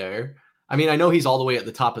little bit there. I mean, I know he's all the way at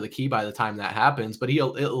the top of the key by the time that happens, but it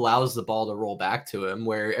allows the ball to roll back to him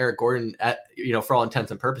where Eric Gordon, for all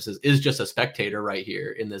intents and purposes, is just a spectator right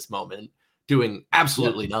here in this moment, doing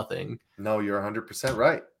absolutely nothing. No, you're 100%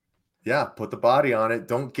 right. Yeah, put the body on it.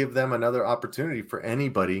 Don't give them another opportunity for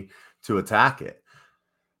anybody to attack it.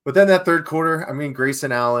 But then that third quarter, I mean,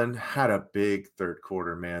 Grayson Allen had a big third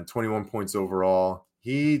quarter, man. 21 points overall.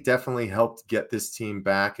 He definitely helped get this team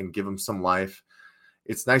back and give him some life.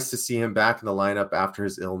 It's nice to see him back in the lineup after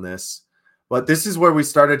his illness. But this is where we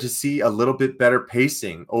started to see a little bit better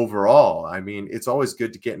pacing overall. I mean, it's always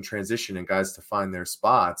good to get in transition and guys to find their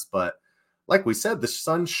spots. But like we said, the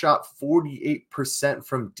Suns shot 48%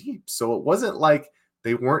 from deep. So it wasn't like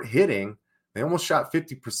they weren't hitting. They almost shot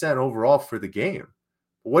 50% overall for the game.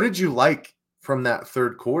 What did you like from that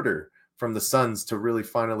third quarter from the Suns to really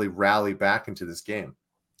finally rally back into this game?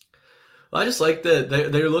 Well, I just like that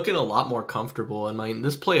they're looking a lot more comfortable. And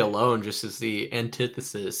this play alone just is the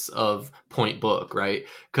antithesis of point book, right?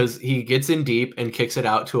 Because he gets in deep and kicks it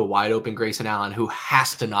out to a wide open Grayson Allen who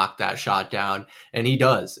has to knock that shot down. And he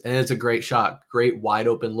does. And it's a great shot, great wide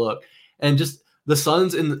open look. And just the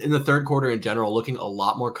Suns in the third quarter in general looking a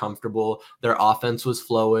lot more comfortable. Their offense was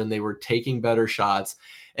flowing. They were taking better shots.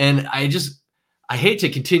 And I hate to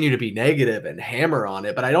continue to be negative and hammer on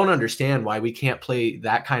it, but I don't understand why we can't play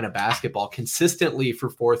that kind of basketball consistently for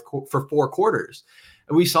 4 quarters.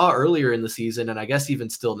 And we saw earlier in the season, and I guess even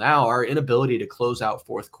still now, our inability to close out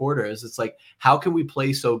fourth quarters. It's like, how can we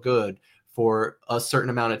play so good for a certain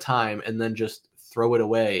amount of time and then just throw it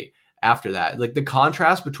away after that? Like the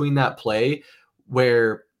contrast between that play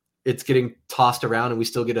where it's getting tossed around and we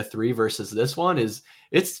still get a 3 versus this one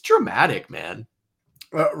it's dramatic, man.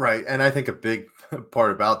 Right. And I think a big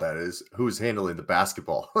part about that is who's handling the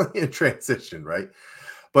basketball in transition, right?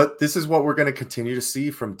 But this is what we're going to continue to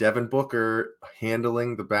see from Devin Booker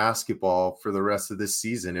handling the basketball for the rest of this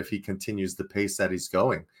season if he continues the pace that he's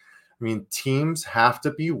going. I mean, teams have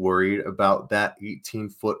to be worried about that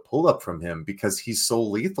 18-foot pull-up from him because he's so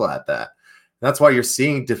lethal at that. That's why you're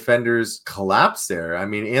seeing defenders collapse there. I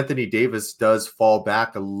mean, Anthony Davis does fall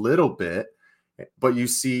back a little bit, but you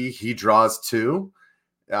see he draws 2.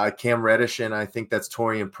 Cam Reddish, and I think that's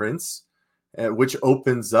Taurean Prince, which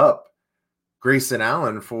opens up Grayson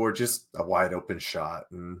Allen for just a wide open shot.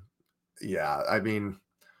 And yeah, I mean,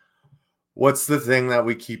 what's the thing that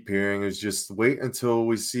we keep hearing is just wait until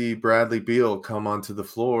we see Bradley Beal come onto the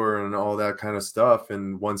floor and all that kind of stuff.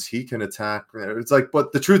 And once he can attack, it's like,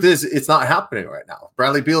 but the truth is it's not happening right now.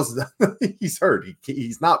 Bradley Beal's he's hurt.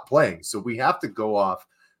 He's not playing. So we have to go off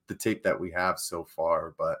the tape that we have so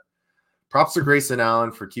far, but props to Grayson Allen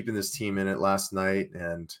for keeping this team in it last night.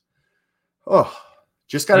 And,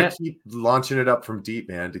 just got to keep launching it up from deep,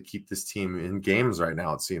 man, to keep this team in games right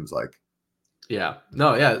now, it seems like. Yeah.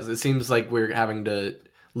 No, yeah. It seems like we're having to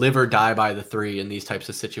live or die by the 3 in these types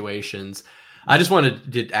of situations. I just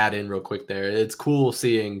wanted to add in real quick there. It's cool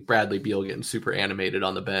seeing Bradley Beal getting super animated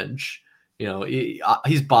on the bench.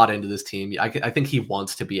 He's bought into this team. I think he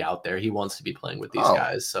wants to be out there. He wants to be playing with these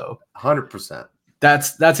guys. So 100%.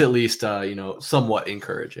 That's at least somewhat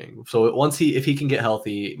encouraging. So if he can get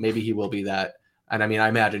healthy, maybe he will be that. And I mean, I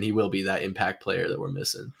imagine he will be that impact player that we're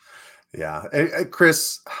missing. Yeah,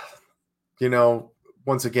 Chris,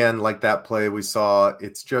 once again, like that play we saw,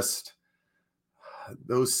 it's just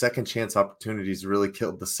those second chance opportunities really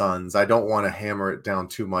killed the Suns. I don't want to hammer it down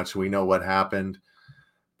too much. We know what happened.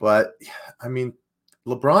 But, I mean,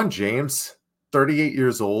 LeBron James, 38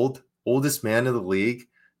 years old, oldest man in the league,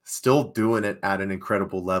 still doing it at an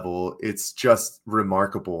incredible level. It's just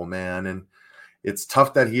remarkable, man. And it's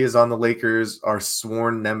tough that he is on the Lakers, our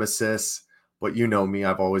sworn nemesis. But you know me,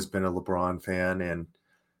 I've always been a LeBron fan, and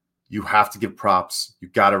you have to give props. You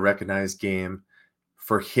got to recognize game.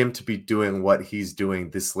 For him to be doing what he's doing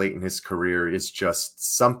this late in his career is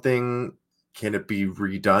just something. Can it be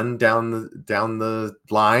redone down the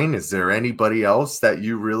line? Is there anybody else that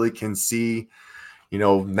you really can see,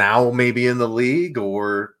 now maybe in the league,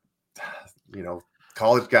 or,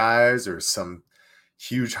 college guys or some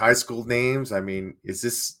huge high school names? I mean, is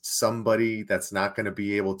this somebody that's not going to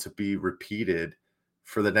be able to be repeated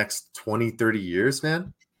for the next 20, 30 years,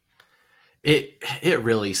 man? It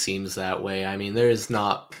really seems that way. I mean, there's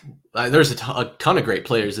a ton of great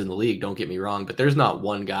players in the league, don't get me wrong, but there's not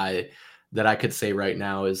one guy that I could say right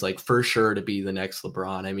now is like for sure to be the next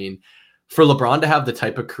LeBron. I mean, for LeBron to have the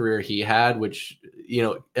type of career he had, which,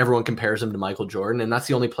 everyone compares him to Michael Jordan, and that's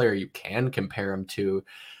the only player you can compare him to.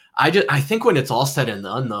 I think when it's all said and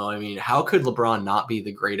done, though, I mean, how could LeBron not be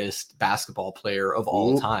the greatest basketball player of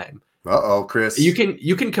all time? Uh-oh, Chris. You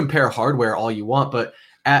can compare hardware all you want, but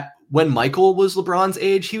when Michael was LeBron's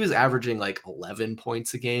age, he was averaging like 11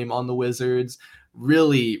 points a game on the Wizards,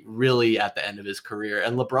 really, really at the end of his career.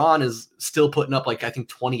 And LeBron is still putting up like, I think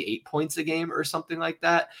 28 points a game or something like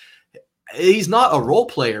that. He's not a role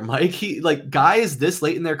player, Mike. He like guys this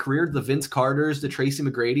late in their career, the Vince Carters, the Tracy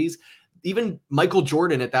McGrady's, even Michael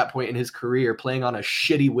Jordan at that point in his career playing on a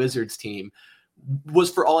shitty Wizards team was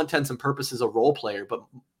for all intents and purposes a role player. But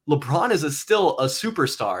LeBron is still a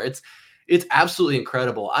superstar. It's absolutely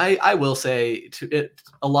incredible. I will say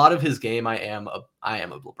a lot of his game. I am a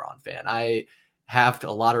LeBron fan. I have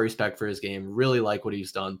a lot of respect for his game. Really like what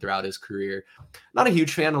he's done throughout his career. Not a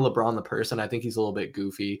huge fan of LeBron the person. I think he's a little bit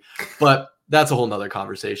goofy, but that's a whole nother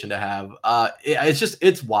conversation to have.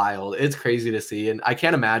 It's wild. It's crazy to see, and I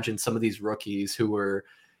can't imagine some of these rookies who were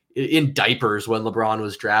in diapers when LeBron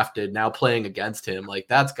was drafted now playing against him. Like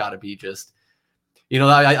that's got to be just.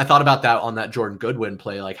 I thought about that on that Jordan Goodwin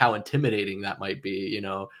play, like how intimidating that might be.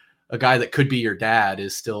 A guy that could be your dad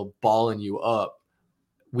is still balling you up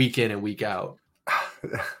week in and week out.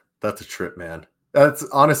 That's a trip, man. That's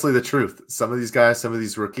honestly the truth. Some of these guys, some of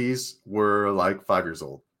these rookies were like 5 years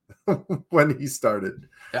old when he started.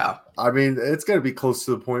 Yeah. I mean, it's going to be close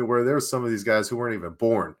to the point where there were some of these guys who weren't even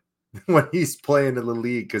born when he's playing in the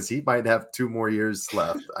league because he might have 2 more years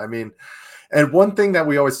left. I mean, and one thing that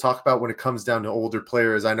we always talk about when it comes down to older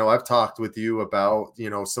players, I know I've talked with you about,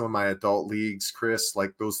 some of my adult leagues, Chris,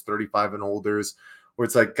 like those 35 and olders, where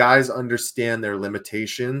it's like guys understand their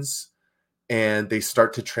limitations and they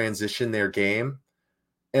start to transition their game.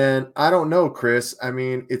 And I don't know, Chris. I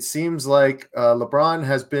mean, it seems like LeBron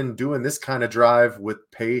has been doing this kind of drive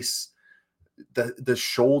with pace, the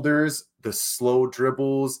shoulders, the slow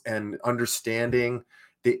dribbles, and understanding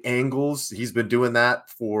the angles. He's been doing that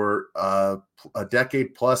for a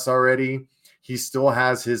decade plus already. He still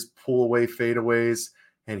has his pull away fadeaways,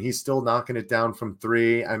 and he's still knocking it down from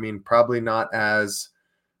 3. I mean, probably not as,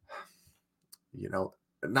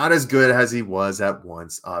 not as good as he was at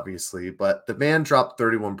once, obviously, but the man dropped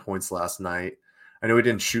 31 points last night. I know he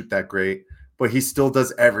didn't shoot that great, but he still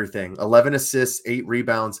does everything. 11 assists, 8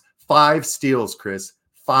 rebounds, 5 steals, Chris.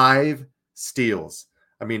 5 steals.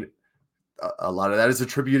 I mean, a lot of that is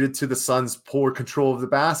attributed to the Suns' poor control of the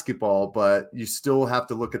basketball, but you still have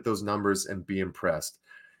to look at those numbers and be impressed.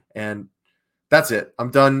 And that's it. I'm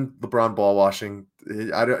done LeBron ball washing.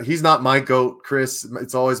 He's not my GOAT, Chris.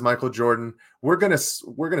 It's always Michael Jordan. We're gonna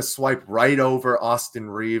swipe right over Austin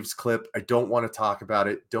Reeves' clip. I don't want to talk about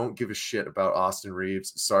it. Don't give a shit about Austin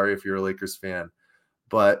Reeves. Sorry if you're a Lakers fan.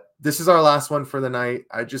 But this is our last one for the night.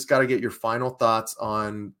 I just got to get your final thoughts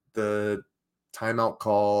on the timeout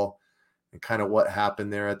call and kind of what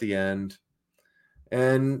happened there at the end.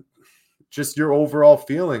 And just your overall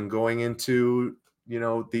feeling going into,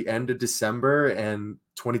 the end of December and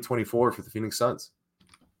 2024 for the Phoenix Suns.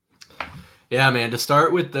 Yeah, man, to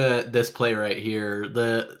start with this play right here,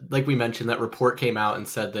 like we mentioned, that report came out and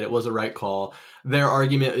said that it was a right call. Their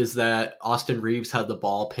argument is that Austin Reeves had the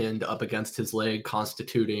ball pinned up against his leg,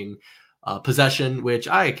 constituting possession, which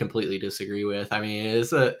I completely disagree with. I mean,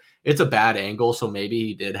 it's a bad angle, so maybe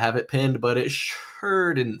he did have it pinned, but it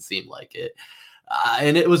sure didn't seem like it.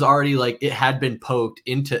 And it was already like it had been poked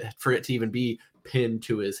into for it to even be pinned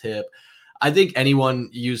to his hip. I think anyone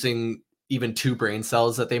using even 2 brain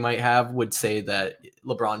cells that they might have would say that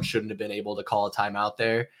LeBron shouldn't have been able to call a timeout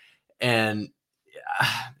there. And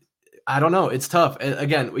I don't know. It's tough.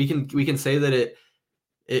 Again, we can say that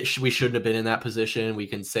we shouldn't have been in that position. We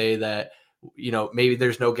can say that, maybe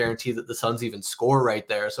there's no guarantee that the Suns even score right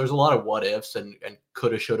there. So there's a lot of what ifs and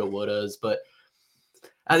coulda, shoulda, wouldas. But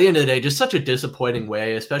at the end of the day, just such a disappointing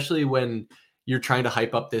way, especially when you're trying to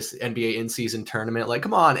hype up this NBA in-season tournament. Like,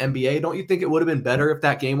 come on, NBA, don't you think it would have been better if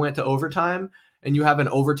that game went to overtime and you have an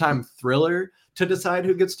overtime thriller to decide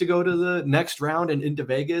who gets to go to the next round and into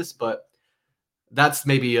Vegas? But that's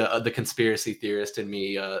maybe the conspiracy theorist in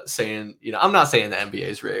me saying, I'm not saying the NBA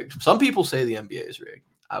is rigged. Some people say the NBA is rigged.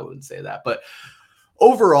 I wouldn't say that. But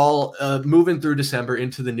overall, moving through December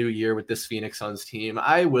into the new year with this Phoenix Suns team,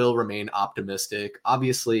 I will remain optimistic.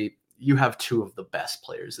 Obviously, you have 2 of the best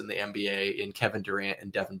players in the NBA in Kevin Durant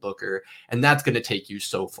and Devin Booker, and that's going to take you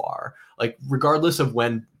so far. Like, regardless of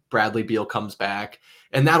when Bradley Beal comes back,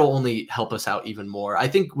 and that'll only help us out even more. I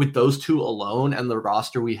think with those 2 alone and the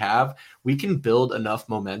roster we have, we can build enough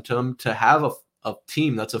momentum to have a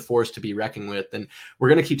team that's a force to be reckoned with. And we're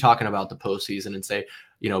going to keep talking about the postseason and say,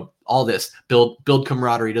 all this, build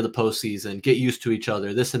camaraderie to the postseason, get used to each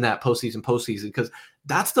other, this and that, postseason, because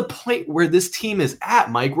that's the point where this team is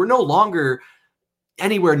at, Mike. We're no longer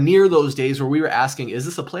anywhere near those days where we were asking, is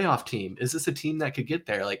this a playoff team? Is this a team that could get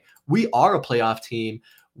there? Like, we are a playoff team.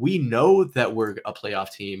 We know that we're a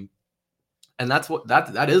playoff team, and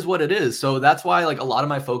that is what it is. So that's why, like, a lot of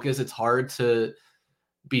my focus, it's hard to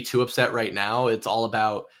be too upset right now. It's all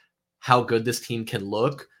about how good this team can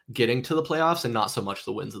look getting to the playoffs and not so much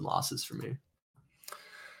the wins and losses for me.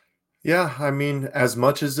 Yeah, I mean, as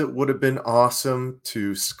much as it would have been awesome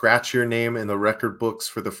to scratch your name in the record books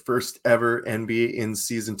for the first ever NBA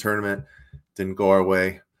in-season tournament, didn't go our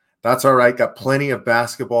way. That's all right. Got plenty of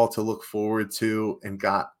basketball to look forward to and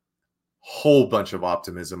got a whole bunch of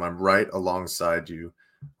optimism. I'm right alongside you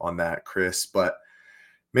on that, Chris. But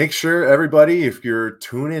make sure, everybody, if you're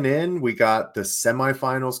tuning in, we got the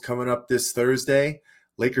semifinals coming up this Thursday.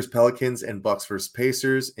 Lakers, Pelicans, and Bucks versus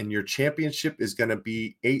Pacers. And your championship is going to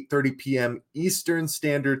be 8:30 p.m. Eastern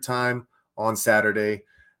Standard Time on Saturday.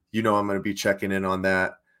 I'm going to be checking in on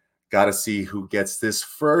that. Got to see who gets this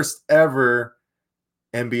first ever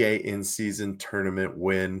NBA in-season tournament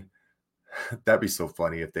win. That'd be so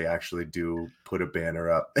funny if they actually do put a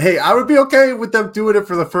banner up. Hey, I would be okay with them doing it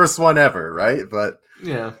for the first one ever, right? But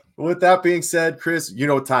yeah. With that being said, Chris, you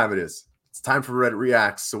know what time it is. It's time for Reddit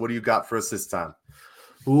Reacts. So what do you got for us this time?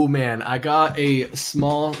 Oh man, I got a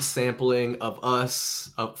small sampling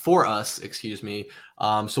for us, excuse me.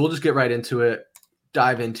 So we'll just get right into it,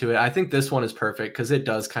 dive into it. I think this one is perfect because it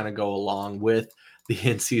does kind of go along with the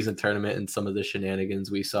in-season tournament and some of the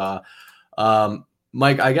shenanigans we saw.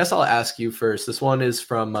 Mike, I guess I'll ask you first. This one is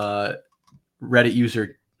from Reddit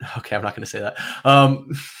user. Okay, I'm not going to say that.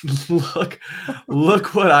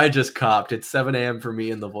 Look what I just copped. It's 7 a.m. for me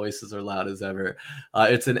and the voices are loud as ever.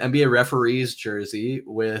 It's an NBA referee's jersey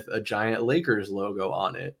with a giant Lakers logo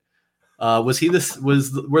on it. Were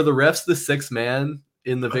the refs the 6th man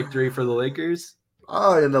in the victory for the Lakers?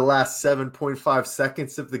 Oh, in the last 7.5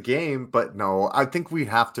 seconds of the game. But no, I think we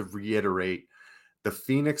have to reiterate the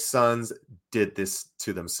Phoenix Suns did this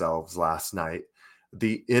to themselves last night.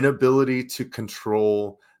 The inability to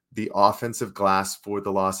control the offensive glass for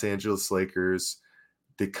the Los Angeles Lakers,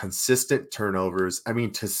 the consistent turnovers. I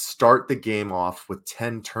mean, to start the game off with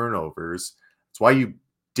 10 turnovers, that's why you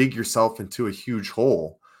dig yourself into a huge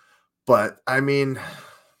hole. But I mean,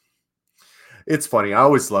 it's funny. I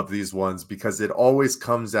always love these ones because it always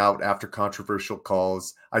comes out after controversial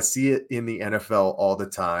calls. I see it in the NFL all the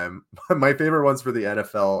time. My favorite ones for the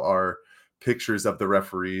NFL are pictures of the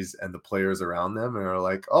referees and the players around them and are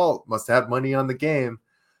like, oh, must have money on the game.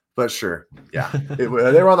 But sure, yeah, they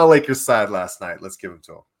were on the Lakers side last night. Let's give them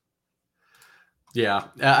to them. Yeah,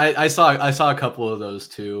 I saw a couple of those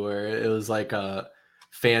too, where it was like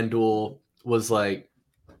FanDuel was like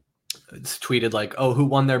tweeted like, "Oh, who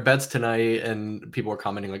won their bets tonight?" and people were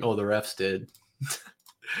commenting like, "Oh, the refs did."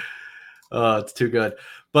 Oh, it's too good.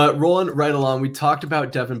 But rolling right along, we talked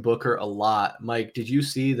about Devin Booker a lot. Mike, did you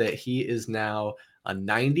see that he is now a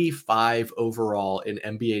 95 overall in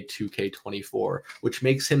NBA 2K24, which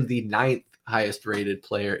makes him the 9th highest rated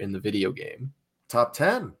player in the video game? Top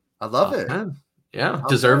 10. I love it. 10. Yeah. Top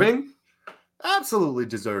Deserving? 10. Absolutely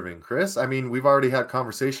deserving, Chris. I mean, we've already had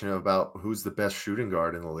conversation about who's the best shooting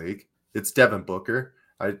guard in the league. It's Devin Booker.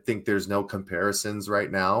 I think there's no comparisons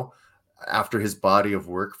right now after his body of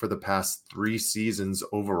work for the past 3 seasons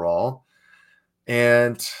overall.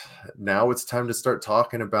 And now it's time to start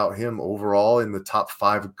talking about him overall in the top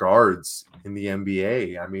 5 guards in the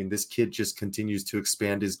NBA. I mean, this kid just continues to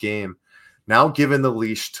expand his game. Now given the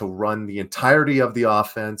leash to run the entirety of the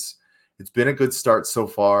offense. It's been a good start so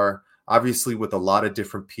far. Obviously, with a lot of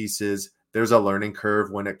different pieces, there's a learning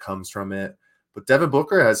curve when it comes from it. But Devin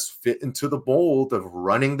Booker has fit into the mold of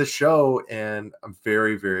running the show, and I'm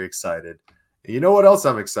very, very excited. And you know what else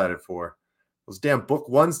I'm excited for? Those damn book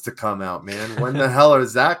ones to come out, man. When the hell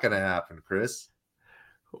is that going to happen, Chris?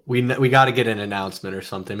 We got to get an announcement or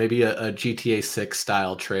something. Maybe a GTA 6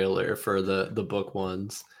 style trailer for the book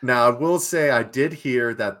ones. Now, I will say I did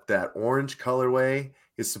hear that orange colorway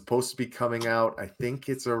is supposed to be coming out. I think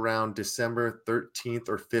it's around December 13th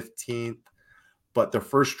or 15th. But the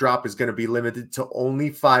first drop is going to be limited to only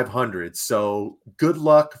 500. So good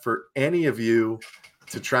luck for any of you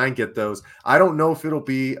to try and get those. I don't know if it'll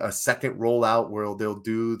be a second rollout where they'll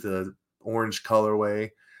do the orange colorway,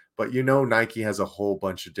 but Nike has a whole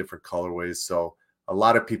bunch of different colorways. So a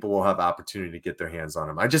lot of people will have opportunity to get their hands on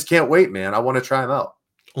them. I just can't wait, man. I want to try them out.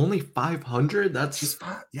 Only 500? That's just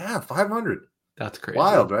 500. That's crazy.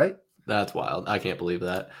 Wild, right? That's wild. I can't believe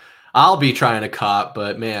that. I'll be trying to cop,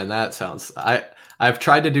 but man, that sounds I've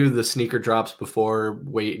tried to do the sneaker drops before,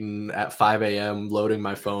 waiting at 5 a.m., loading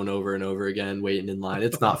my phone over and over again, waiting in line.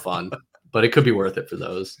 It's not fun, but it could be worth it for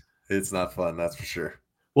those. It's not fun, that's for sure.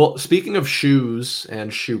 Well, speaking of shoes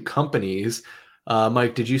and shoe companies,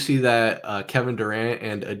 Mike, did you see that Kevin Durant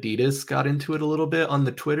and Adidas got into it a little bit on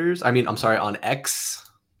the Twitters? On X.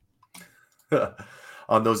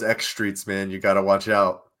 On those X streets, man, you got to watch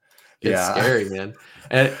out. It's scary, man.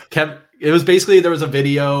 And it was basically, there was a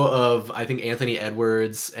video of, I think, Anthony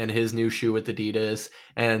Edwards and his new shoe with Adidas.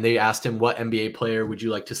 And they asked him, what NBA player would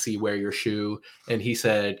you like to see wear your shoe? And he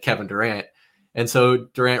said, Kevin Durant. And so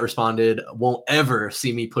Durant responded, won't ever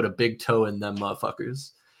see me put a big toe in them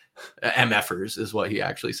motherfuckers. MFers is what he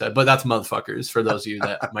actually said. But that's motherfuckers for those of you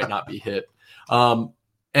that might not be hip. And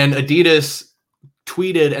Adidas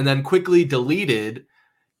tweeted and then quickly deleted,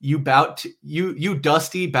 you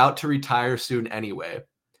Dusty bout to retire soon anyway.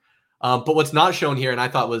 But what's not shown here, and I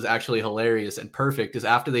thought was actually hilarious and perfect, is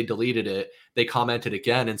after they deleted it, they commented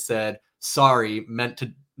again and said, sorry, meant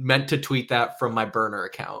to tweet that from my burner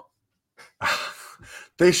account.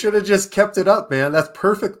 They should have just kept it up, man. That's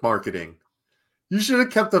perfect marketing. You should have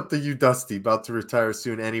kept up the you Dusty about to retire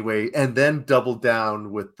soon anyway, and then doubled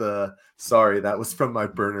down with the sorry, that was from my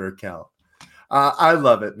burner account. I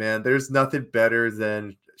love it, man. There's nothing better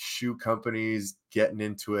than shoe companies getting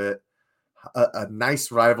into it. A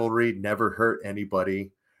nice rivalry never hurt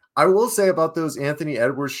anybody. I will say about those Anthony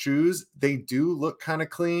Edwards shoes, they do look kind of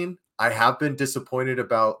clean. I have been disappointed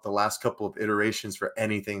about the last couple of iterations for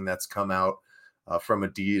anything that's come out from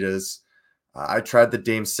Adidas. I tried the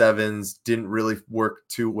Dame 7s, didn't really work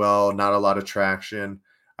too well, not a lot of traction.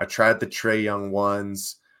 I tried the Trae Young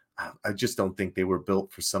ones. I just don't think they were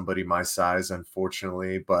built for somebody my size,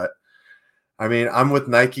 unfortunately. But I mean, I'm with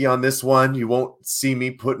Nike on this one. You won't see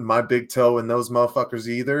me putting my big toe in those motherfuckers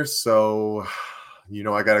either. So,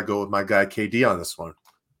 I got to go with my guy KD on this one.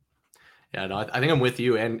 Yeah, no, I think I'm with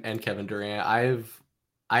you and Kevin Durant.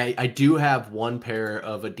 I do have one pair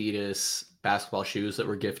of Adidas basketball shoes that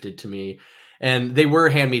were gifted to me, and they were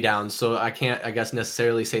hand-me-downs. So I can't, I guess,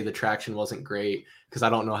 necessarily say the traction wasn't great because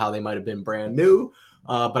I don't know how they might have been brand new.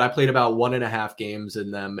 But I played about 1.5 games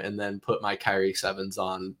in them and then put my Kyrie 7s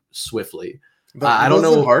on swiftly. I don't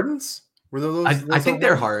know. Hardens? Were those? I think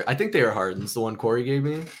they're hard. I think they are Hardens. The one Corey gave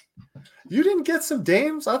me. You didn't get some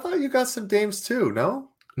Dames? I thought you got some Dames too. No.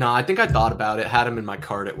 No, I think I thought about it. Had them in my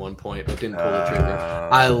cart at one point, but didn't pull the trigger.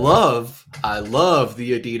 I love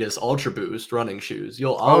the Adidas Ultra Boost running shoes.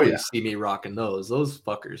 You'll always see me rocking those. Those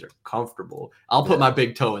fuckers are comfortable. I'll put my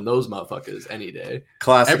big toe in those motherfuckers any day.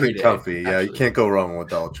 Classic Every and day, comfy. Yeah, actually. You can't go wrong with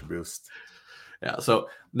the Ultra Boost. Yeah, so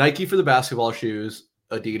Nike for the basketball shoes,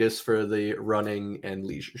 Adidas for the running and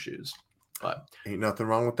leisure shoes. But ain't nothing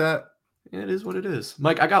wrong with that. It is what it is.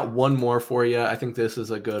 Mike, I got one more for you. I think this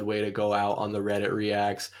is a good way to go out on the Reddit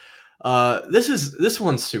Reacts. This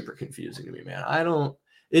one's super confusing to me, man.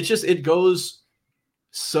 It goes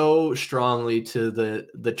so strongly to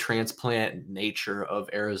the transplant nature of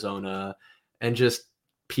Arizona and just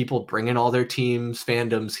people bringing all their teams,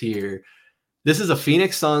 fandoms here. This is a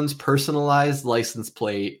Phoenix Suns personalized license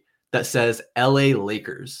plate that says LA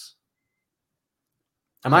Lakers.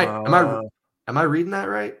 Am I reading that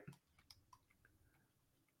right?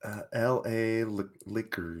 LA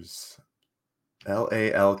Lakers.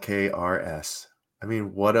 LALKRS. I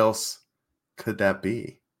mean, what else could that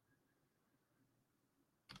be?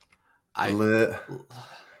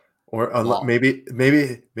 Or Law. maybe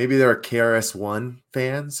they're a KRS-One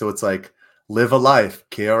fan, so it's like live a life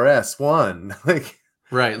KRS-One. Like,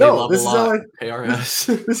 Right. They no, love a this is lot LA.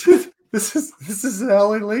 KRS. This is the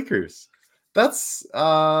LA Lakers. That's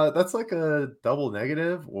like a double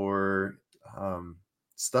negative or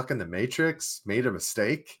stuck in the matrix, made a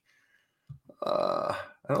mistake. I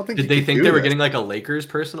don't think Did you they could think do they were this. getting like a Lakers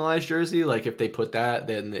personalized jersey? Like if they put that,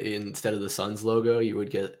 then instead of the Suns logo, you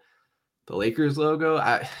would get the Lakers logo?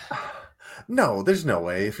 No, there's no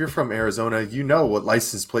way. If you're from Arizona, you know what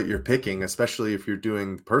license plate you're picking, especially if you're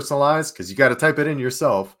doing personalized, because you got to type it in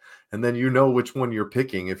yourself, and then you know which one you're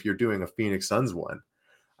picking if you're doing a Phoenix Suns one.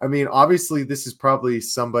 I mean, obviously, this is probably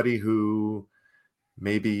somebody who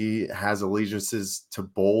maybe has allegiances to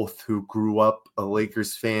both, who grew up a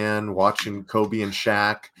Lakers fan watching Kobe and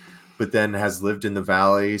Shaq, but then has lived in the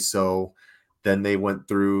Valley. So then they went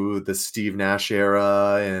through the Steve Nash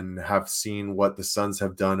era and have seen what the Suns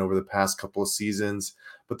have done over the past couple of seasons.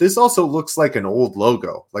 But this also looks like an old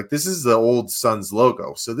logo. Like this is the old Suns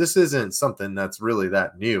logo. So this isn't something that's really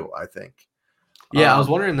that new, I think. Yeah, I was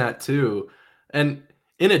wondering that too. And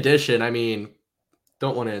in addition, I mean,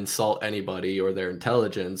 don't want to insult anybody or their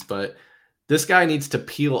intelligence, but this guy needs to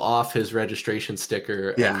peel off his registration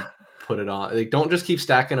sticker and put it on. Like, don't just keep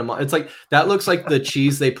stacking them on. It's like that looks like the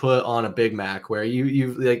cheese they put on a Big Mac, where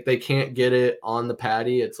you like they can't get it on the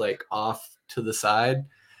patty. It's like off to the side.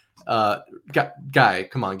 Guy,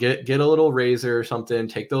 come on, get a little razor or something.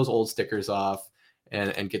 Take those old stickers off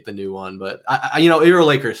and get the new one. But I you're a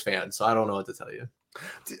Lakers fan, so I don't know what to tell you.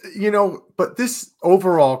 But this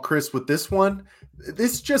overall, Chris, with this one,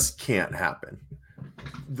 this just can't happen.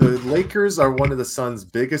 The Lakers are one of the Suns'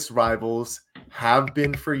 biggest rivals, have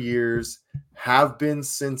been for years, have been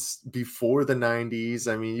since before the 90s.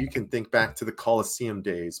 I mean, you can think back to the Coliseum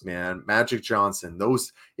days, man. Magic Johnson,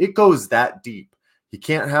 it goes that deep. You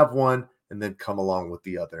can't have one and then come along with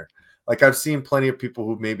the other. Like I've seen plenty of people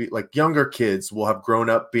who maybe like younger kids will have grown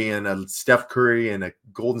up being a Steph Curry and a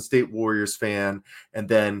Golden State Warriors fan. And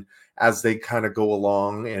then as they kind of go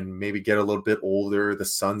along and maybe get a little bit older, the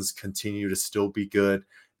Suns continue to still be good,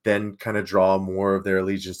 then kind of draw more of their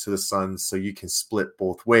allegiance to the Suns so you can split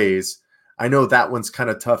both ways. I know that one's kind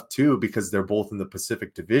of tough too because they're both in the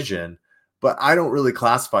Pacific Division, but I don't really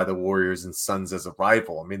classify the Warriors and Suns as a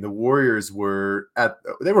rival. I mean, the Warriors they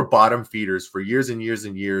were bottom feeders for years and years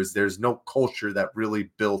and years. There's no culture that really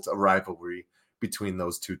built a rivalry between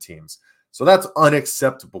those two teams. So that's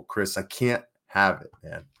unacceptable, Chris. I can't have it,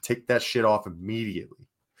 man. Take that shit off immediately.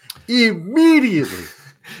 Immediately.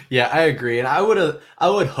 Yeah, I agree. And I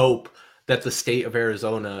would hope that the state of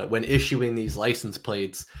Arizona, when issuing these license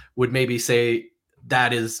plates, would maybe say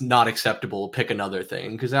that is not acceptable, pick another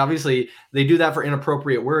thing. Because obviously they do that for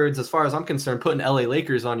inappropriate words. As far as I'm concerned, putting LA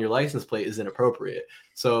Lakers on your license plate is inappropriate.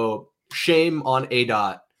 So shame on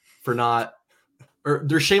ADOT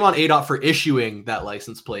there's shame on ADOT for issuing that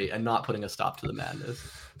license plate and not putting a stop to the madness.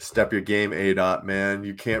 Step your game, ADOT, man.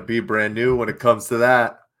 You can't be brand new when it comes to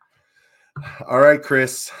that. All right,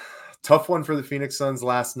 Chris. Tough one for the Phoenix Suns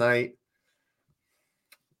last night.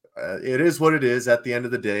 It is what it is. At the end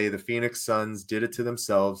of the day, the Phoenix Suns did it to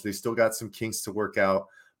themselves. They still got some kinks to work out,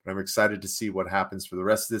 but I'm excited to see what happens for the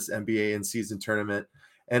rest of this NBA in-season tournament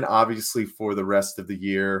and obviously for the rest of the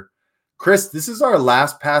year. Chris, this is our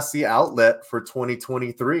last Pass the Outlet for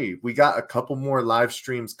 2023. We got a couple more live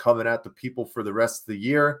streams coming at the people for the rest of the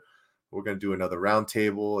year. We're going to do another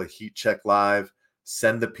roundtable, a heat check live,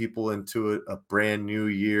 send the people into a brand new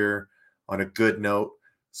year on a good note.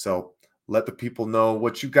 So let the people know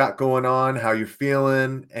what you got going on, how you're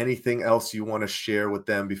feeling, anything else you want to share with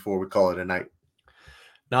them before we call it a night.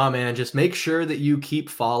 Nah, man, just make sure that you keep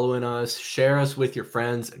following us, share us with your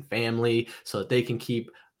friends and family so that they can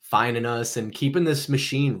keep finding us and keeping this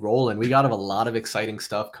machine rolling. We got a lot of exciting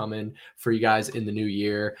stuff coming for you guys in the new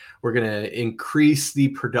year. We're going to increase the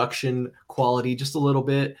production quality just a little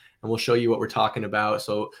bit, and we'll show you what we're talking about.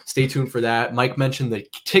 So stay tuned for that. Mike mentioned the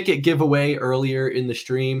ticket giveaway earlier in the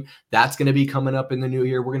stream. That's going to be coming up in the new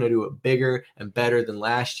year. We're going to do it bigger and better than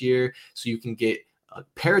last year, so you can get a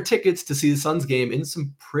pair of tickets to see the Suns game in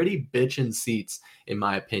some pretty bitchin' seats, in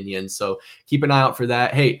my opinion. So keep an eye out for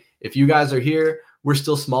that. Hey, if you guys are here, we're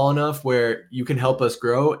still small enough where you can help us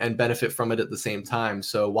grow and benefit from it at the same time.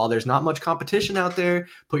 So while there's not much competition out there,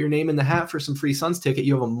 put your name in the hat for some free Suns ticket.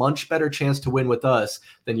 You have a much better chance to win with us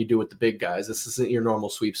than you do with the big guys. This isn't your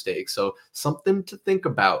normal sweepstakes. So something to think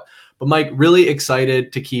about. But Mike, really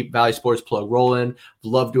excited to keep Valley Sports Plug rolling.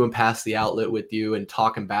 Love doing Pass the Outlet with you and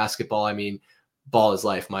talking basketball. I mean, ball is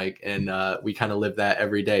life, Mike. And we kind of live that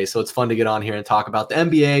every day. So it's fun to get on here and talk about the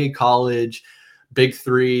NBA, college, Big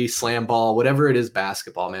three, slam ball, whatever it is,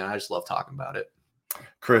 basketball, man. I just love talking about it.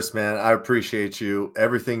 Chris, man, I appreciate you.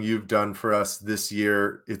 Everything you've done for us this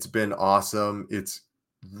year, it's been awesome. It's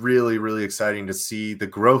really, really exciting to see the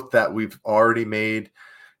growth that we've already made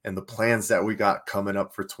and the plans that we got coming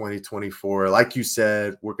up for 2024. Like you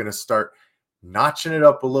said, we're going to start notching it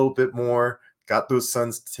up a little bit more. Got those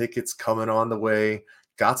Suns tickets coming on the way.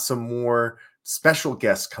 Got some more special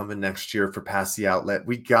guests coming next year for Pass the Outlet.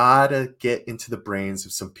 We got to get into the brains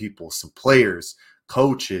of some people, some players,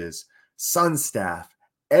 coaches, Sun staff,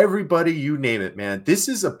 everybody, you name it, man. This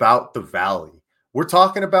is about the Valley. We're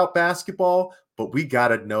talking about basketball, but we got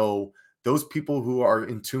to know those people who are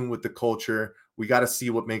in tune with the culture. We got to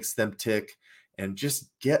see what makes them tick and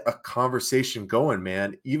just get a conversation going,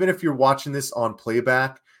 man. Even if you're watching this on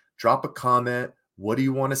playback, drop a comment. What do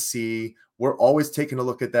you want to see? We're always taking a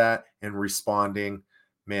look at that and responding,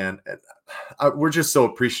 man. We're just so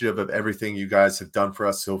appreciative of everything you guys have done for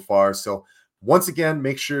us so far. So once again,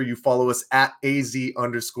 make sure you follow us at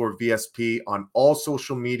AZ_VSP on all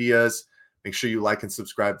social medias. Make sure you like and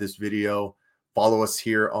subscribe this video. Follow us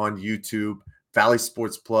here on YouTube, Valley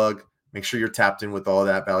Sports Plug. Make sure you're tapped in with all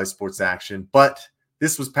that Valley Sports action. But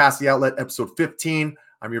this was Pass the Outlet, episode 15.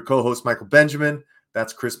 I'm your co-host, Michael Benjamin.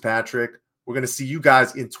 That's Chris Patrick. We're going to see you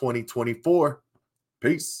guys in 2024.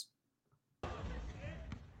 Peace. 1,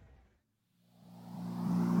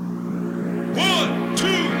 2,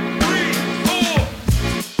 3, 4.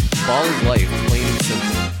 Ball is life, plain and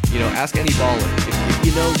simple. You know, ask any baller. If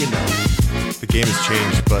you know, you know. The game has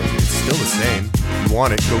changed, but it's still the same. You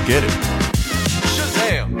want it, go get it.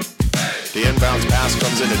 Shazam! The inbounds pass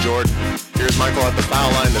comes into Jordan. Here's Michael at the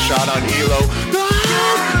foul line. The shot on Elo.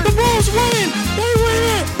 Ah, the Bulls win! They win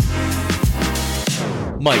it!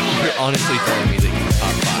 Mike, you're honestly telling me that he's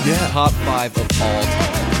top 5. Yeah. Top 5 of all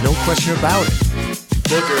time. No question about it.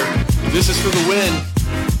 Booker, this is for the win.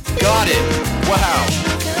 Got it. Wow.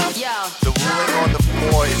 The ruling on the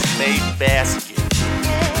floor is made basket.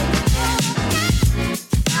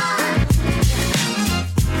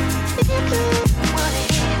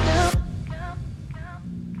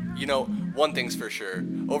 You know, one thing's for sure.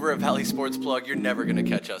 Over at Valley Sports Plug, you're never going to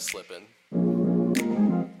catch us slipping.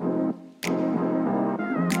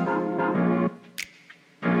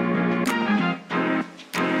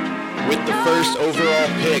 With the first overall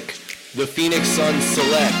pick, the Phoenix Suns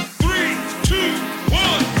select